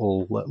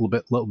little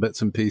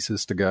bits and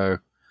pieces to go.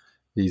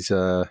 He's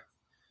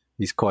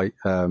quite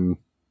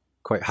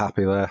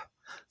happy there.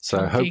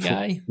 So hopefully,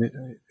 guy.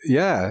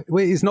 Yeah.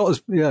 Well, he's not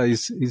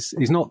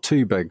he's not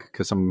too big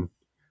because I'm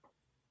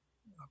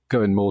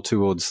going more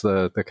towards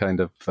the kind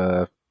of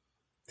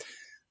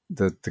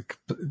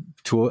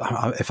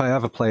if I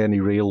ever play any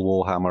real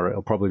Warhammer,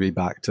 it'll probably be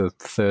back to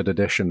 3rd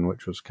edition,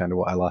 which was kind of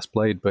what I last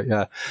played. But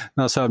yeah,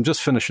 no. So I'm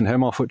just finishing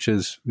him off, which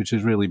has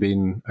really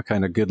been a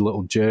kind of good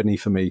little journey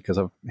for me because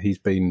he's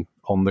been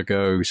on the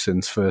go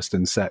since first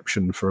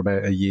inception for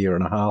about a year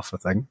and a half, I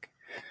think.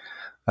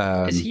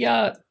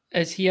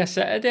 Is he a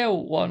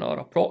Citadel one or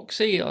a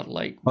proxy or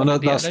like? Oh no,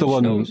 that's the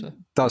one.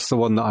 That's the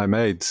one that I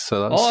made.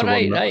 So that's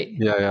right.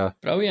 Yeah,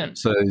 brilliant.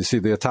 So you see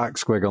the attack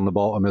squig on the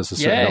bottom is a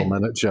Citadel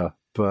miniature,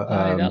 but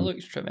that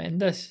looks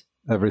tremendous.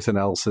 Everything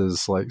else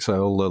is like,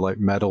 so all the like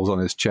medals on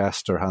his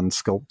chest are hand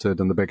sculpted,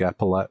 and the big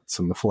epaulets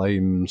and the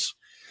flames,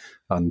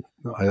 and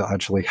I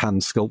actually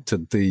hand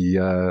sculpted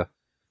the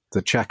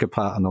checker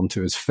pattern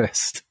onto his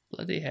fist.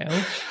 Bloody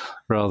hell!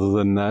 Rather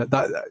than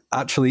that,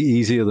 actually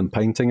easier than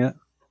painting it.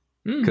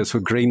 Because for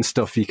green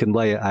stuff, you can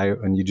lay it out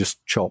and you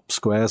just chop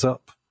squares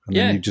up, and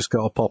then you just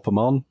got to pop them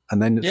on,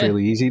 and then it's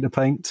really easy to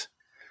paint.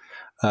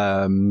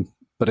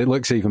 But it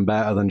looks even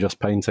better than just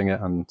painting it.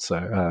 And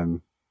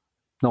so,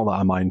 not that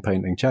I mind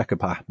painting checker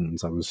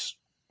patterns. I was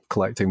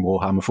collecting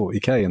Warhammer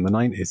 40k in the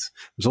 90s. It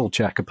was all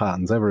checker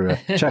patterns everywhere.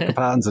 Checker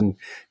patterns and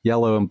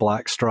yellow and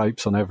black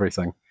stripes on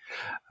everything.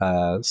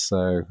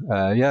 So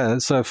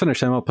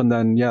finish him up, and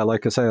then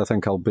like I say, I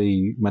think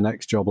my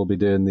next job will be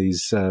doing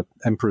these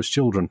Emperor's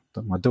Children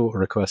that my daughter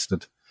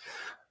requested.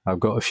 I've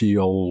got a few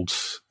old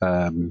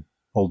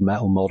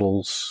metal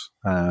models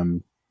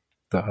that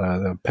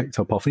I picked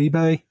up off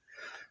eBay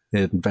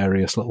in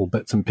various little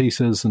bits and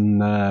pieces, and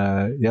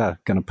going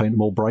to paint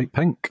them all bright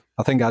pink.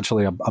 I think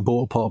actually I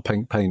bought a pot of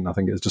pink paint. I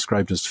think it's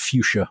described as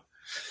fuchsia.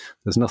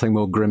 There's nothing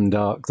more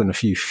grimdark than a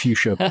few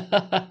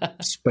fuchsia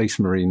space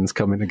marines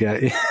coming to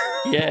get you.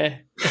 Yeah.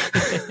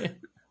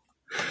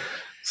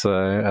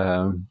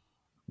 So,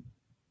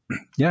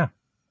 yeah.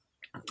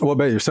 What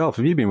about yourself?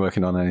 Have you been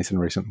working on anything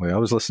recently? I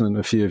was listening to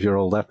a few of your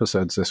old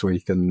episodes this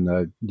week,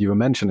 and you were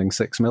mentioning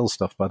 6mm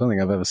stuff, but I don't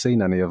think I've ever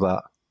seen any of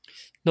that.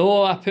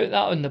 No, I put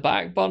that on the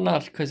back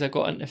burner because I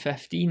got into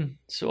 15,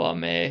 so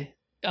I'm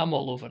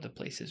all over the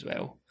place as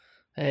well.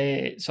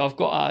 So I've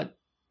got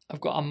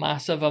a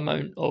massive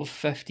amount of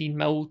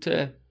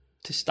 15mm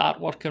to start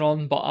working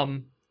on, but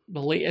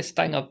the latest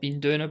thing I've been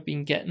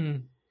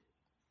getting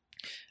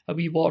a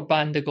wee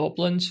warband of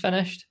goblins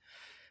finished.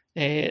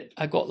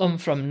 I got them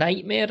from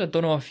Nightmare. I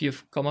don't know if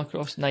you've come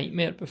across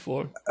Nightmare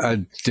before.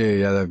 I do,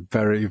 yeah, they're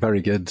very,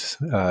 very good.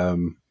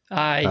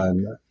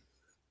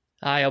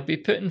 I'll be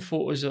putting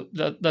photos up.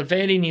 They're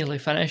very nearly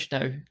finished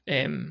now,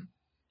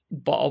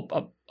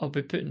 but I'll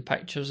be putting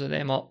pictures of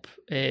them up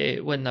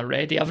when they're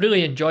ready. I've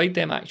really enjoyed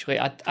them, actually.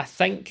 I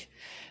think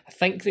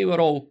they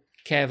were all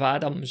Kev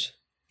Adams,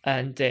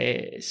 and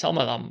some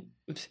of them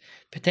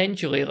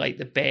potentially like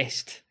the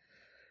best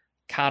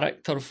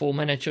character full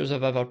miniatures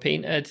I've ever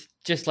painted.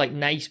 Just like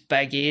nice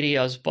big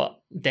areas,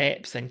 but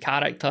depth and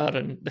character,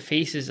 and the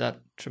faces are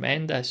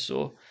tremendous.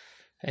 So,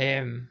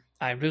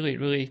 I really,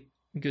 really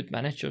good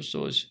miniatures.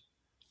 Those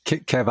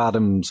Kev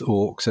Adams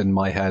orcs in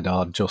my head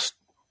are just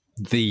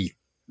the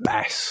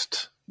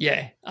best.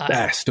 Yeah,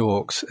 best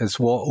orcs. It's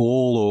what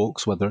all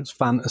orcs, whether it's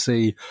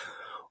fantasy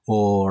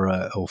or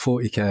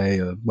 40k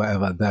or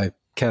whatever,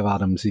 Kev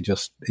Adams, he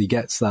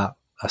gets that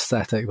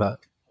aesthetic that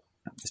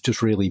it's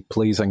just really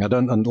pleasing. I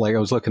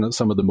was looking at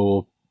some of the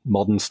more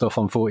modern stuff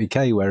on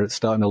 40k where it's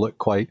starting to look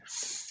quite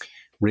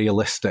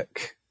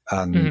realistic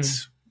and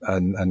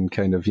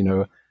kind of,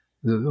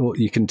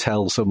 you can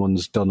tell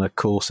someone's done a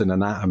course in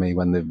anatomy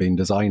when they've been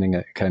designing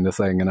it, kind of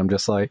thing. And I'm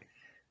just like,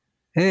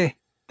 hey,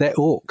 they're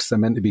orcs. They're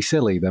meant to be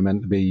silly. They're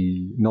meant to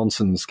be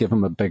nonsense. Give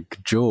them a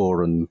big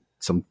jaw and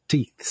some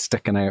teeth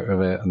sticking out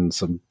of it and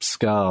some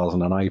scars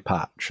and an eye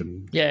patch.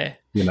 And,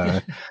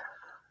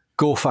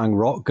 Gorfang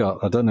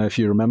Rockgut. I don't know if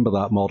you remember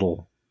that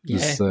model. I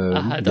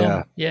had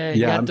him. Yeah, he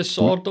had the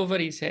sword over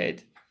his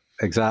head.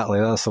 Exactly,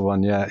 that's the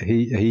one. Yeah,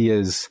 he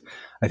is.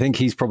 I think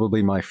he's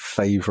probably my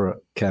favourite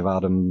Kev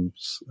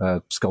Adams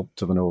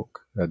sculpt of an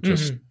orc.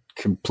 Just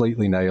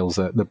completely nails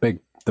it. The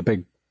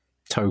big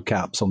toe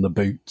caps on the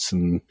boots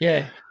and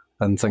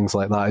things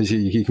like that. As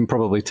you can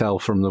probably tell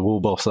from the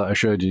Warboss that I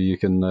showed you, you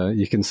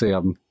can see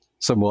I'm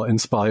somewhat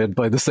inspired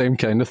by the same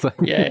kind of thing.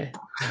 Yeah,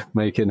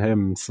 making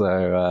him.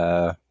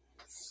 So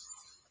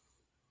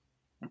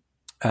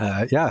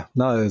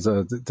no, it's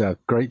a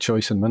great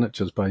choice in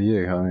miniatures by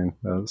you. I mean,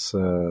 that's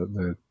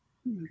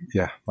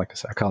like I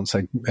said, I can't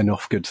say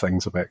enough good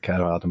things about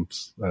Kev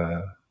Adams.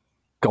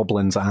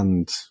 Goblins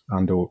and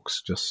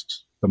orcs,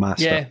 just the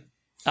master. Yeah,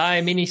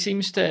 I mean, he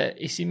seems to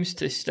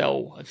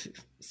still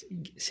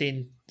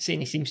saying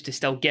he seems to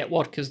still get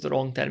work is the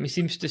wrong term. He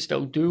seems to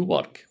still do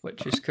work,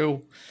 which is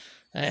cool.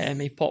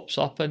 He pops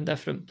up in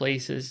different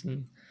places,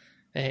 and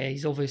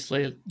he's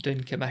obviously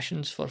doing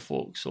commissions for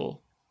folks.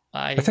 So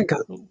I think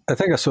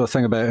I saw a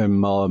thing about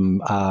him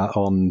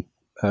on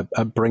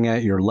Bring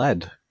Out Your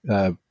Lead,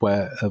 where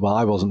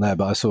I wasn't there,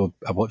 but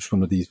I watched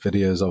one of these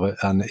videos of it,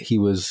 and he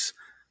was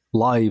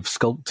live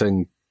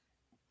sculpting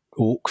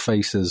orc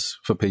faces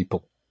for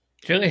people.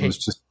 Really? It was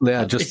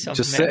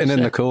just sitting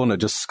in the corner,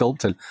 just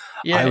sculpting.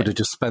 Yeah. I would have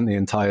just spent the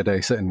entire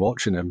day sitting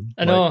watching him.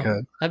 I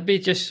know. That'd be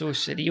just so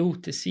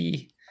surreal to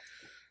see.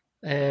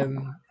 I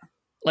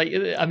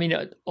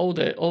mean, all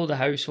the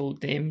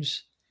household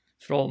names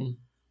from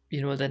the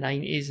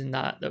 90s and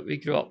that we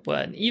grew up with,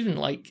 and even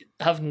like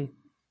having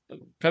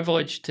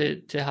privilege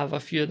to have a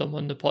few of them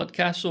on the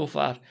podcast so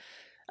far,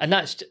 and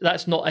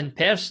that's not in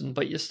person,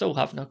 but you're still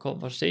having a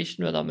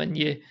conversation with them, and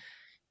you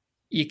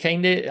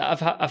kind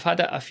of I've had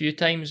it a few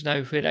times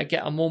now where I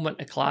get a moment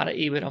of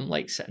clarity where I'm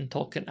like sitting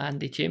talking to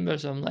Andy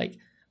Chambers. I'm like,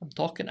 I'm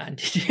talking to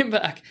Andy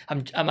Chambers.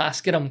 I'm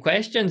asking him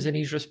questions and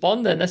he's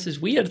responding. This is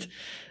weird.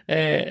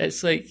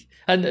 It's like,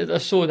 and they're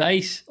so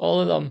nice,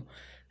 all of them.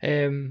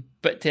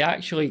 But to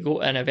actually go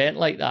to an event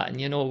like that,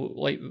 and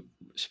like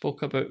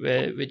spoke about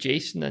with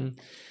Jason, and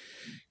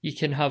you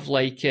can have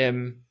like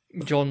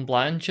John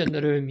Blanche in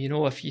the room.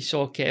 If you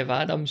saw Kev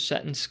Adams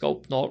sitting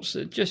sculpting orcs,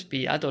 it'd just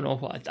be, I don't know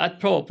what, I'd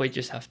probably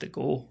just have to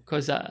go,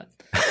 because I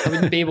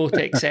wouldn't be able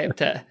to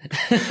accept it.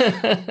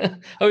 I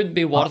wouldn't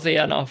be worthy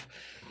enough.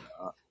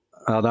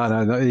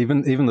 No.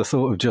 Even the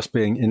thought of just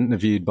being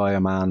interviewed by a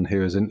man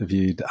who has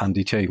interviewed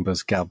Andy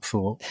Chambers, Gab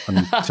Thorpe,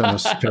 and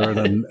Thomas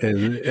Sheridan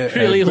is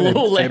really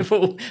low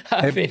level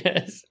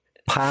happiness.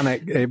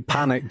 It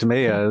panicked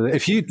me.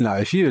 If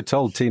you had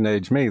told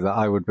teenage me that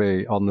I would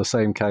be on the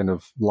same kind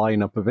of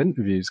lineup of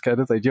interviews, kind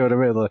of thing, do you know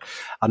what I mean?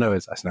 I know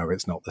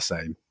it's not the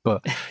same,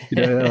 but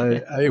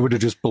it would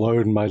have just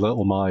blown my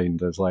little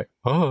mind. It's like,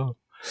 oh,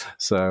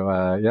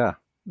 so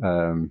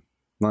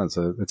no,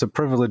 it's a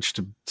privilege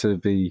to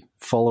be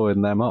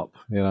following them up.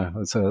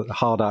 It's a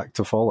hard act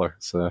to follow.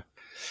 So,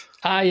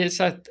 it's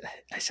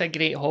a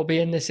great hobby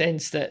in the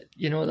sense that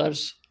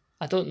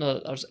I don't know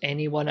that there's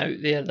anyone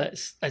out there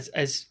that's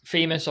as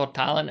famous or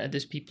talented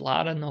as people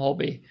are in the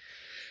hobby.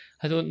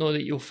 I don't know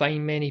that you'll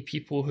find many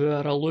people who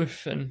are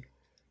aloof and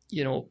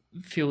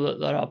feel that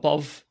they're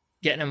above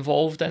getting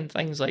involved in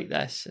things like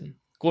this and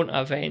going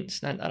to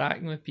events and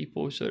interacting with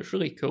people. So it's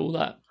really cool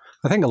that.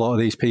 I think a lot of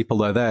these people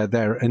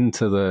they're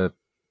into the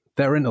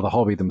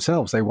hobby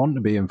themselves. They want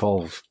to be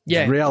involved.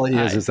 Yeah, the reality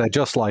is they're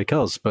just like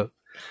us, but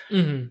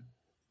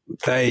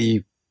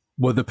they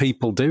were the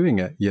people doing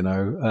it,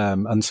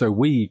 and so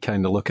we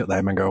kind of look at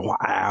them and go,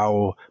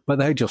 wow, but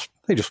they just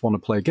want to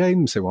play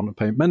games. They want to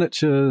paint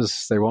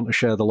miniatures. They want to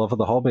share the love of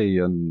the hobby.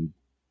 And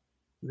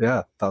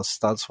yeah,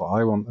 that's what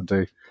I want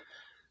to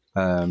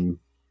do.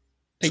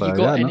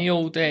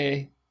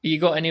 You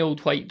got any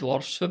old white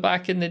dwarfs for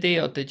back in the day,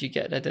 or did you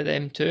get rid of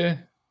them too?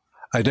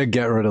 I did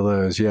get rid of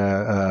those,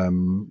 yeah.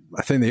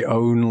 I think the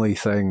only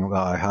thing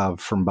that I have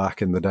from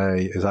back in the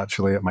day is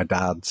actually at my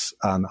dad's,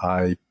 and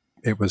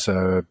it was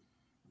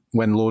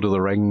when Lord of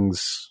the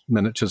Rings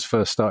miniatures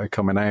first started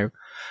coming out.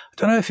 I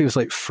don't know if he was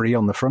like free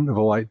on the front of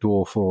a white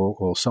dwarf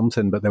or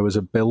something, but there was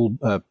a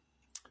Bilbo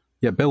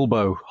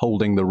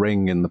holding the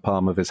ring in the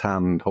palm of his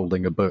hand,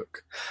 holding a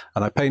book,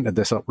 and I painted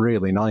this up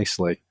really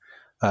nicely.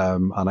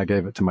 And I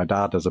gave it to my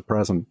dad as a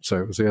present,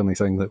 so it was the only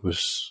thing that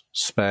was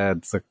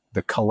spared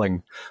the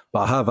culling.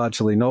 But I have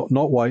actually not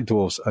White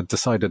Dwarfs. I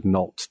decided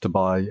not to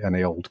buy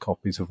any old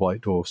copies of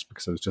White Dwarfs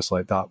because it was just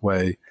like that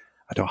way.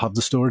 I don't have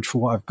the storage for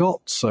what I've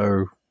got,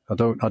 so I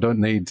don't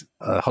need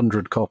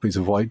 100 copies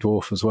of White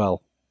Dwarf as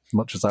well.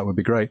 Much as that would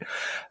be great,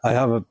 I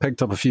have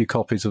picked up a few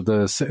copies of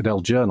the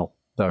Citadel Journal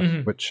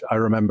though, which I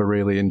remember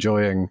really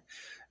enjoying.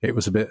 It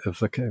was a bit of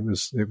for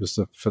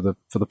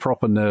the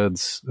proper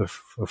nerds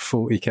of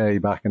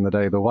 40k back in the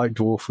day. The White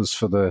Dwarf was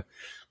for the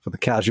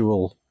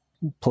casual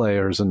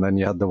players, and then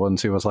you had the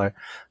ones who was like,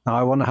 "Now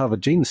I want to have a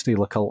Gene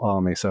Stealer cult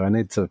army, so I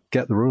need to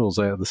get the rules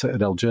out of the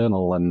Citadel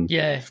Journal." And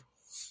yeah,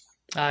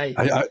 I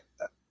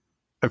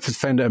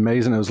found it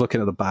amazing. I was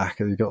looking at the back,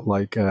 and you got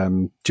like, do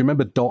you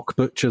remember Doc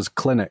Butcher's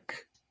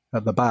clinic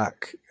at the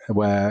back,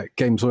 where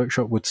Games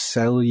Workshop would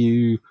sell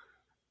you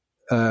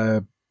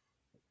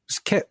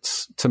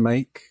kits to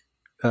make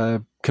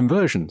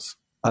conversions?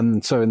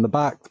 And so in the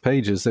back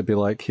pages, they'd be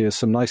like, here's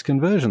some nice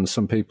conversions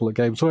some people at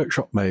Games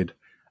Workshop made.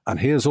 and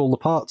here's all the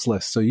parts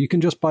list, so you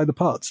can just buy the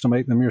parts to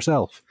make them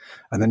yourself.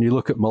 And then you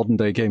look at modern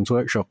day Games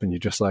Workshop and you're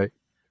just like,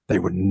 they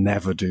would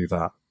never do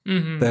that.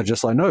 Mm-hmm. They're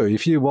just like, no,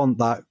 if you want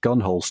that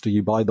gun holster,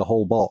 you buy the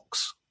whole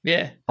box.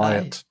 Yeah. Buy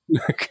it.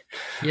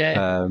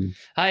 Yeah.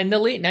 In the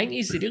late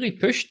 90s, they really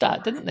pushed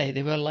that, didn't they?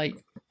 They were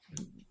like,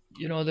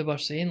 you know, they were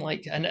saying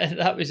like, and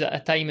that was at a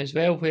time as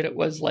well where it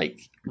was like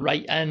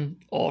write in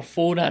or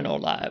phone in or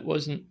that. It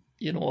wasn't,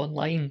 you know,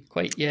 online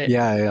quite yet.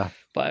 Yeah.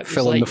 But it was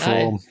fill in like, the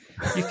form.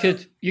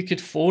 You could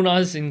phone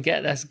us and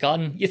get this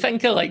gun. You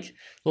think of like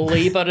the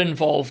labour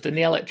involved and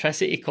the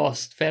electricity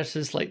cost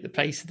versus like the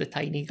price of the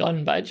tiny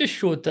gun, but it just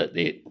showed that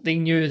they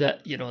knew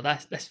that, you know,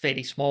 that's this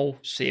very small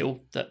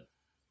sale that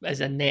is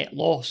a net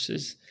loss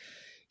is,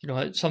 you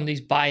know,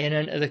 somebody's buying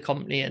into the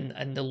company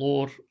and the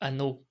lore, and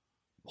they'll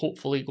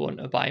hopefully go on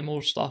to buy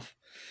more stuff.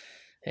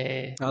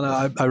 And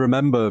I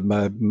remember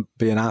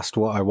being asked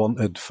what I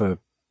wanted for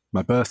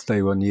my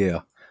birthday one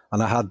year,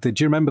 and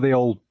did you remember the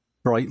old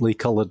brightly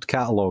coloured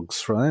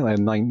catalogues from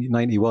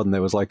 1991?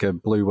 There was like a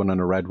blue one and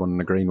a red one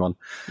and a green one.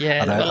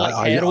 Yeah, they were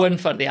like heroin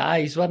for the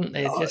eyes, weren't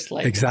they? Just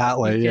like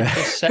exactly, yeah.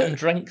 Just sit and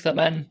drink them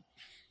in.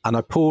 And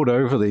I pored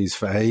over these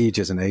for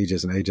ages and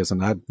ages and ages,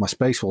 and I had my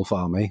Space Wolf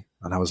army,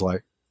 and I was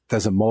like,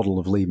 there's a model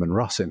of Lehman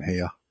Russ in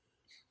here.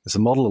 There's a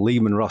model of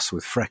Lehman Russ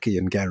with Frecky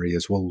and Gary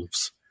as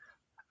wolves.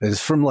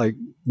 It's from like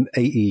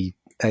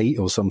 88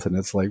 or something.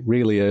 It's like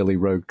really early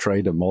Rogue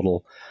Trader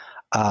model.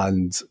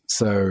 And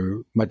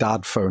so my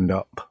dad phoned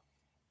up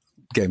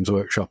Games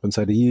Workshop and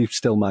said, are you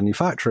still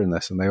manufacturing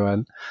this? And they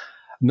went,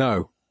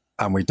 no,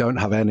 and we don't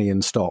have any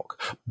in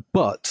stock.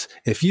 But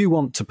if you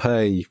want to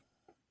pay,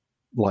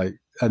 like,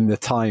 in the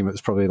time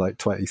it's probably like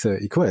 20,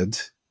 30 quid,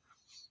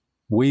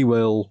 we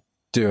will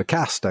do a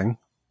casting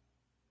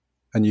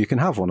and you can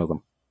have one of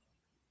them.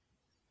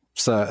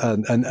 So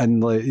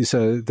and like,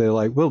 so they're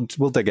like, we'll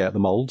dig out the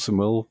molds and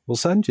we'll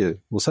send you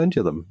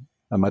them.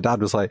 And my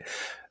dad was like,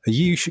 are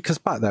you sure? Because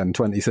back then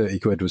 20, 30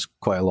 quid was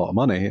quite a lot of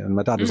money. And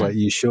my dad was like, are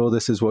you sure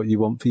this is what you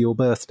want for your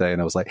birthday?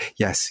 And I was like,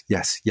 yes.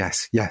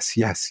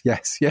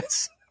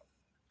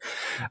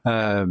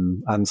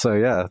 And so,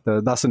 yeah,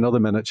 that's another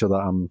miniature that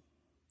I'm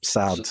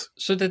sad.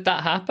 So did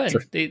that happen?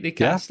 They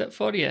cast it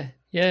for you?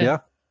 Yeah.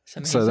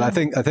 So I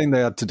think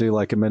they had to do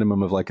like a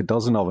minimum of like a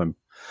dozen of him.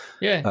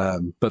 Yeah.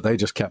 But they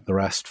just kept the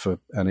rest for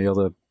any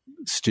other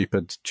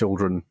stupid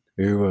children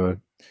who were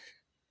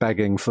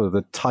begging for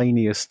the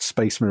tiniest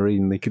Space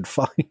Marine they could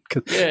find.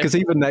 Because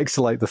even next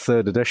to like the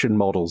third edition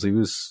models, he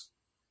was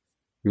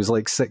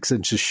like 6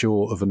 inches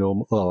short of a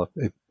normal, well,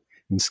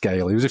 in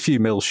scale, he was a few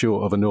mils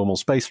short of a normal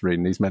Space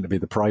Marine. He's meant to be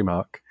the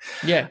Primarch.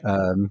 Yeah.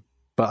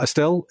 But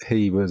still,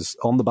 he was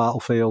on the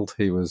battlefield.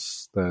 He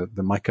was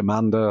my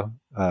commander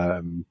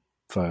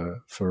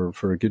for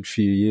a good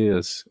few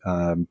years,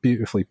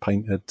 beautifully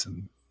painted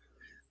and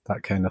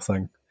that kind of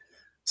thing.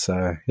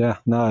 So yeah,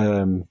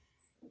 no,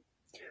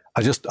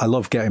 I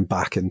love getting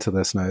back into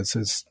this now.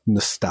 It's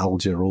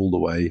nostalgia all the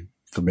way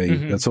for me.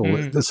 Mm-hmm,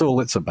 That's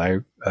all it's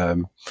about. I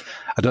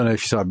don't know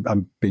if you saw.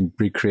 I've been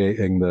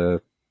recreating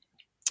the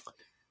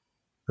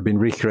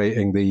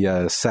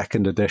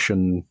second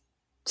edition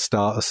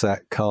starter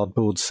set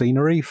cardboard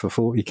scenery for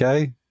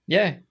 40k.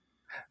 Yeah.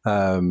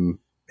 In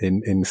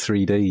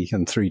 3D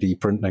and 3D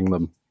printing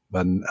them,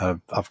 and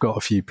I've got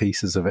a few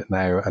pieces of it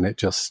now, and it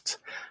just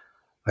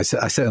I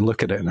sit and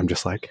look at it, and I'm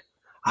just like,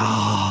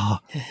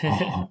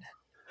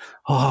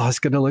 it's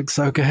going to look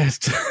so good.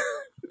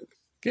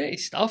 Great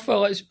stuff.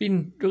 Well, it's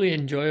been really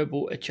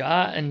enjoyable to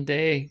chat and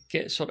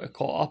get sort of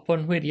caught up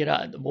on where you're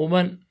at the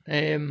moment.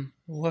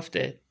 We'll have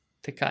to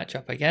catch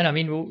up again. I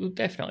mean, we'll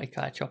definitely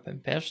catch up in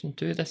person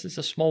too. This is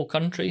a small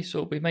country,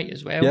 so we might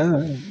as well.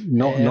 Yeah,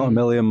 not a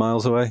million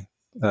miles away.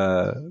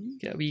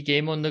 Get a wee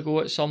game on the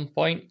go at some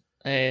point.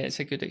 It's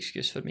a good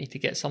excuse for me to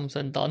get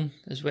something done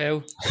as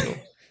well. So,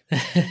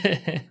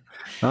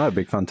 it'd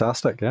be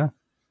fantastic. Yeah.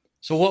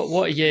 So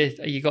what are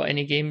you got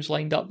any games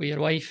lined up with your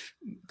wife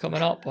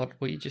coming up, or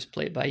will you just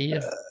play it by ear?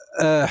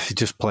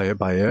 Just play it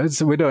by ear.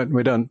 We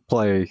don't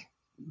play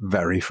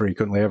very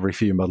frequently. Every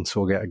few months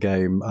we'll get a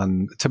game,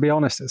 and to be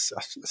honest,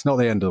 it's not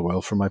the end of the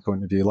world from my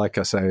point of view. Like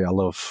I say, I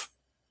love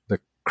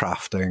the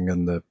crafting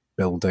and the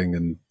building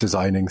and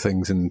designing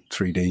things in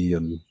 3D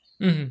and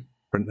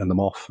printing them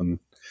off and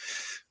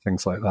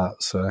things like that.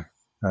 So,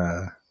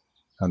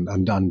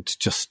 and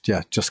just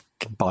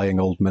buying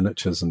old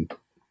miniatures and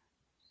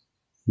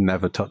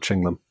never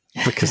touching them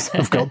because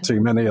I've got too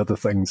many other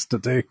things to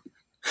do.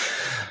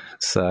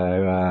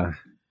 So,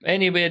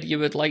 anywhere you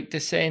would like to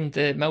send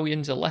the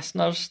millions of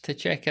listeners to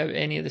check out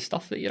any of the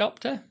stuff that you're up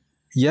to?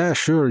 Yeah,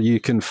 sure. You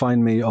can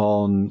find me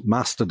on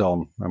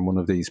Mastodon. I'm one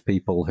of these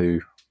people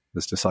who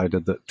has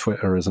decided that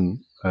Twitter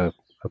isn't a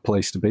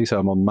place to be. So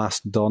I'm on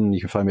Mastodon. You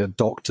can find me at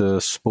Dr.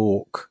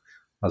 Spork,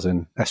 as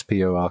in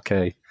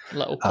Spork.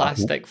 Little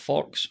plastic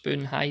fork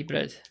spoon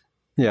hybrid.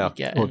 Yeah. You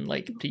get in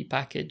like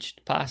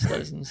prepackaged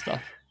pastas and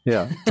stuff.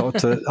 Yeah.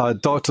 Dr.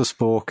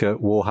 Spork at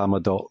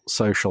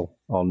warhammer.social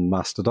on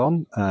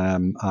Mastodon.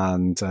 And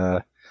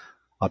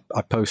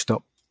I post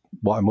up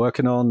what I'm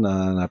working on,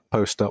 and I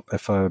post up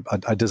if I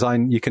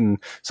design.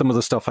 Some of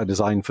the stuff I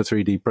design for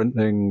 3D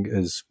printing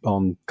is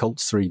on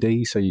Cults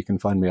 3D, so you can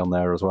find me on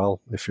there as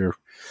well if you're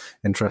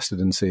interested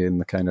in seeing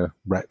the kind of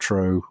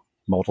retro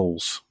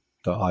models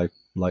that I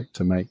like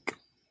to make.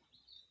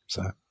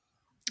 So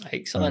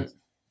excellent.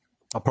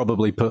 I'll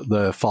probably put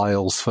the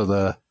files for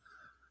the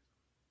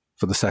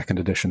second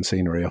edition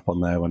scenery up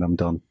on there when I'm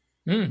done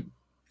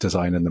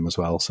designing them as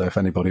well. So if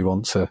anybody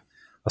wants a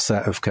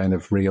set of kind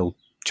of real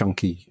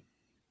chunky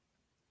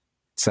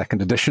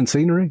second edition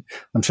scenery,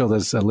 I'm sure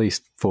there's at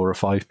least 4 or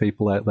 5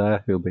 people out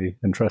there who'll be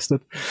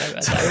interested.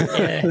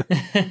 Yeah.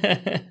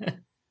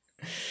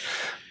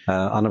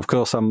 And of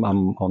course, I'm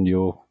on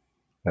your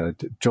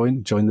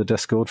join the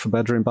Discord for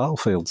Bedroom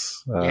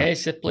Battlefields.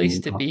 It's a place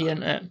to be,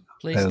 isn't it?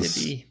 Place to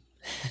be.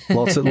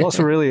 lots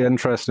of really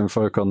interesting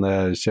folk on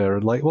there.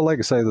 Like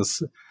I say,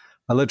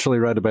 I literally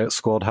read about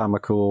Squad Hammer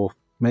Core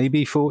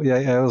maybe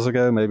 48 hours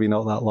ago, maybe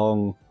not that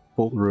long.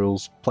 Bought the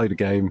rules, played a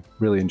game,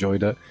 really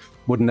enjoyed it.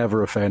 Would never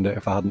have found it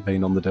if I hadn't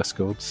been on the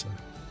Discord. So.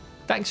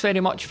 Thanks very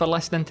much for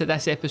listening to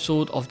this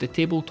episode of the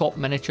Tabletop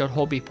Miniature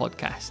Hobby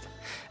Podcast.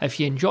 If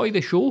you enjoy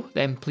the show,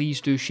 then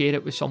please do share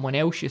it with someone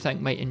else you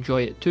think might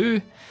enjoy it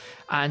too.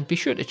 And be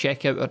sure to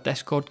check out our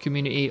Discord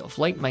community of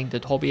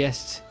like-minded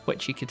hobbyists,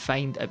 which you could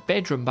find at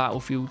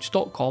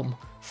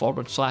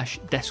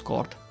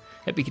bedroombattlefields.com/Discord.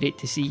 It'd be great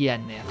to see you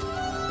in there.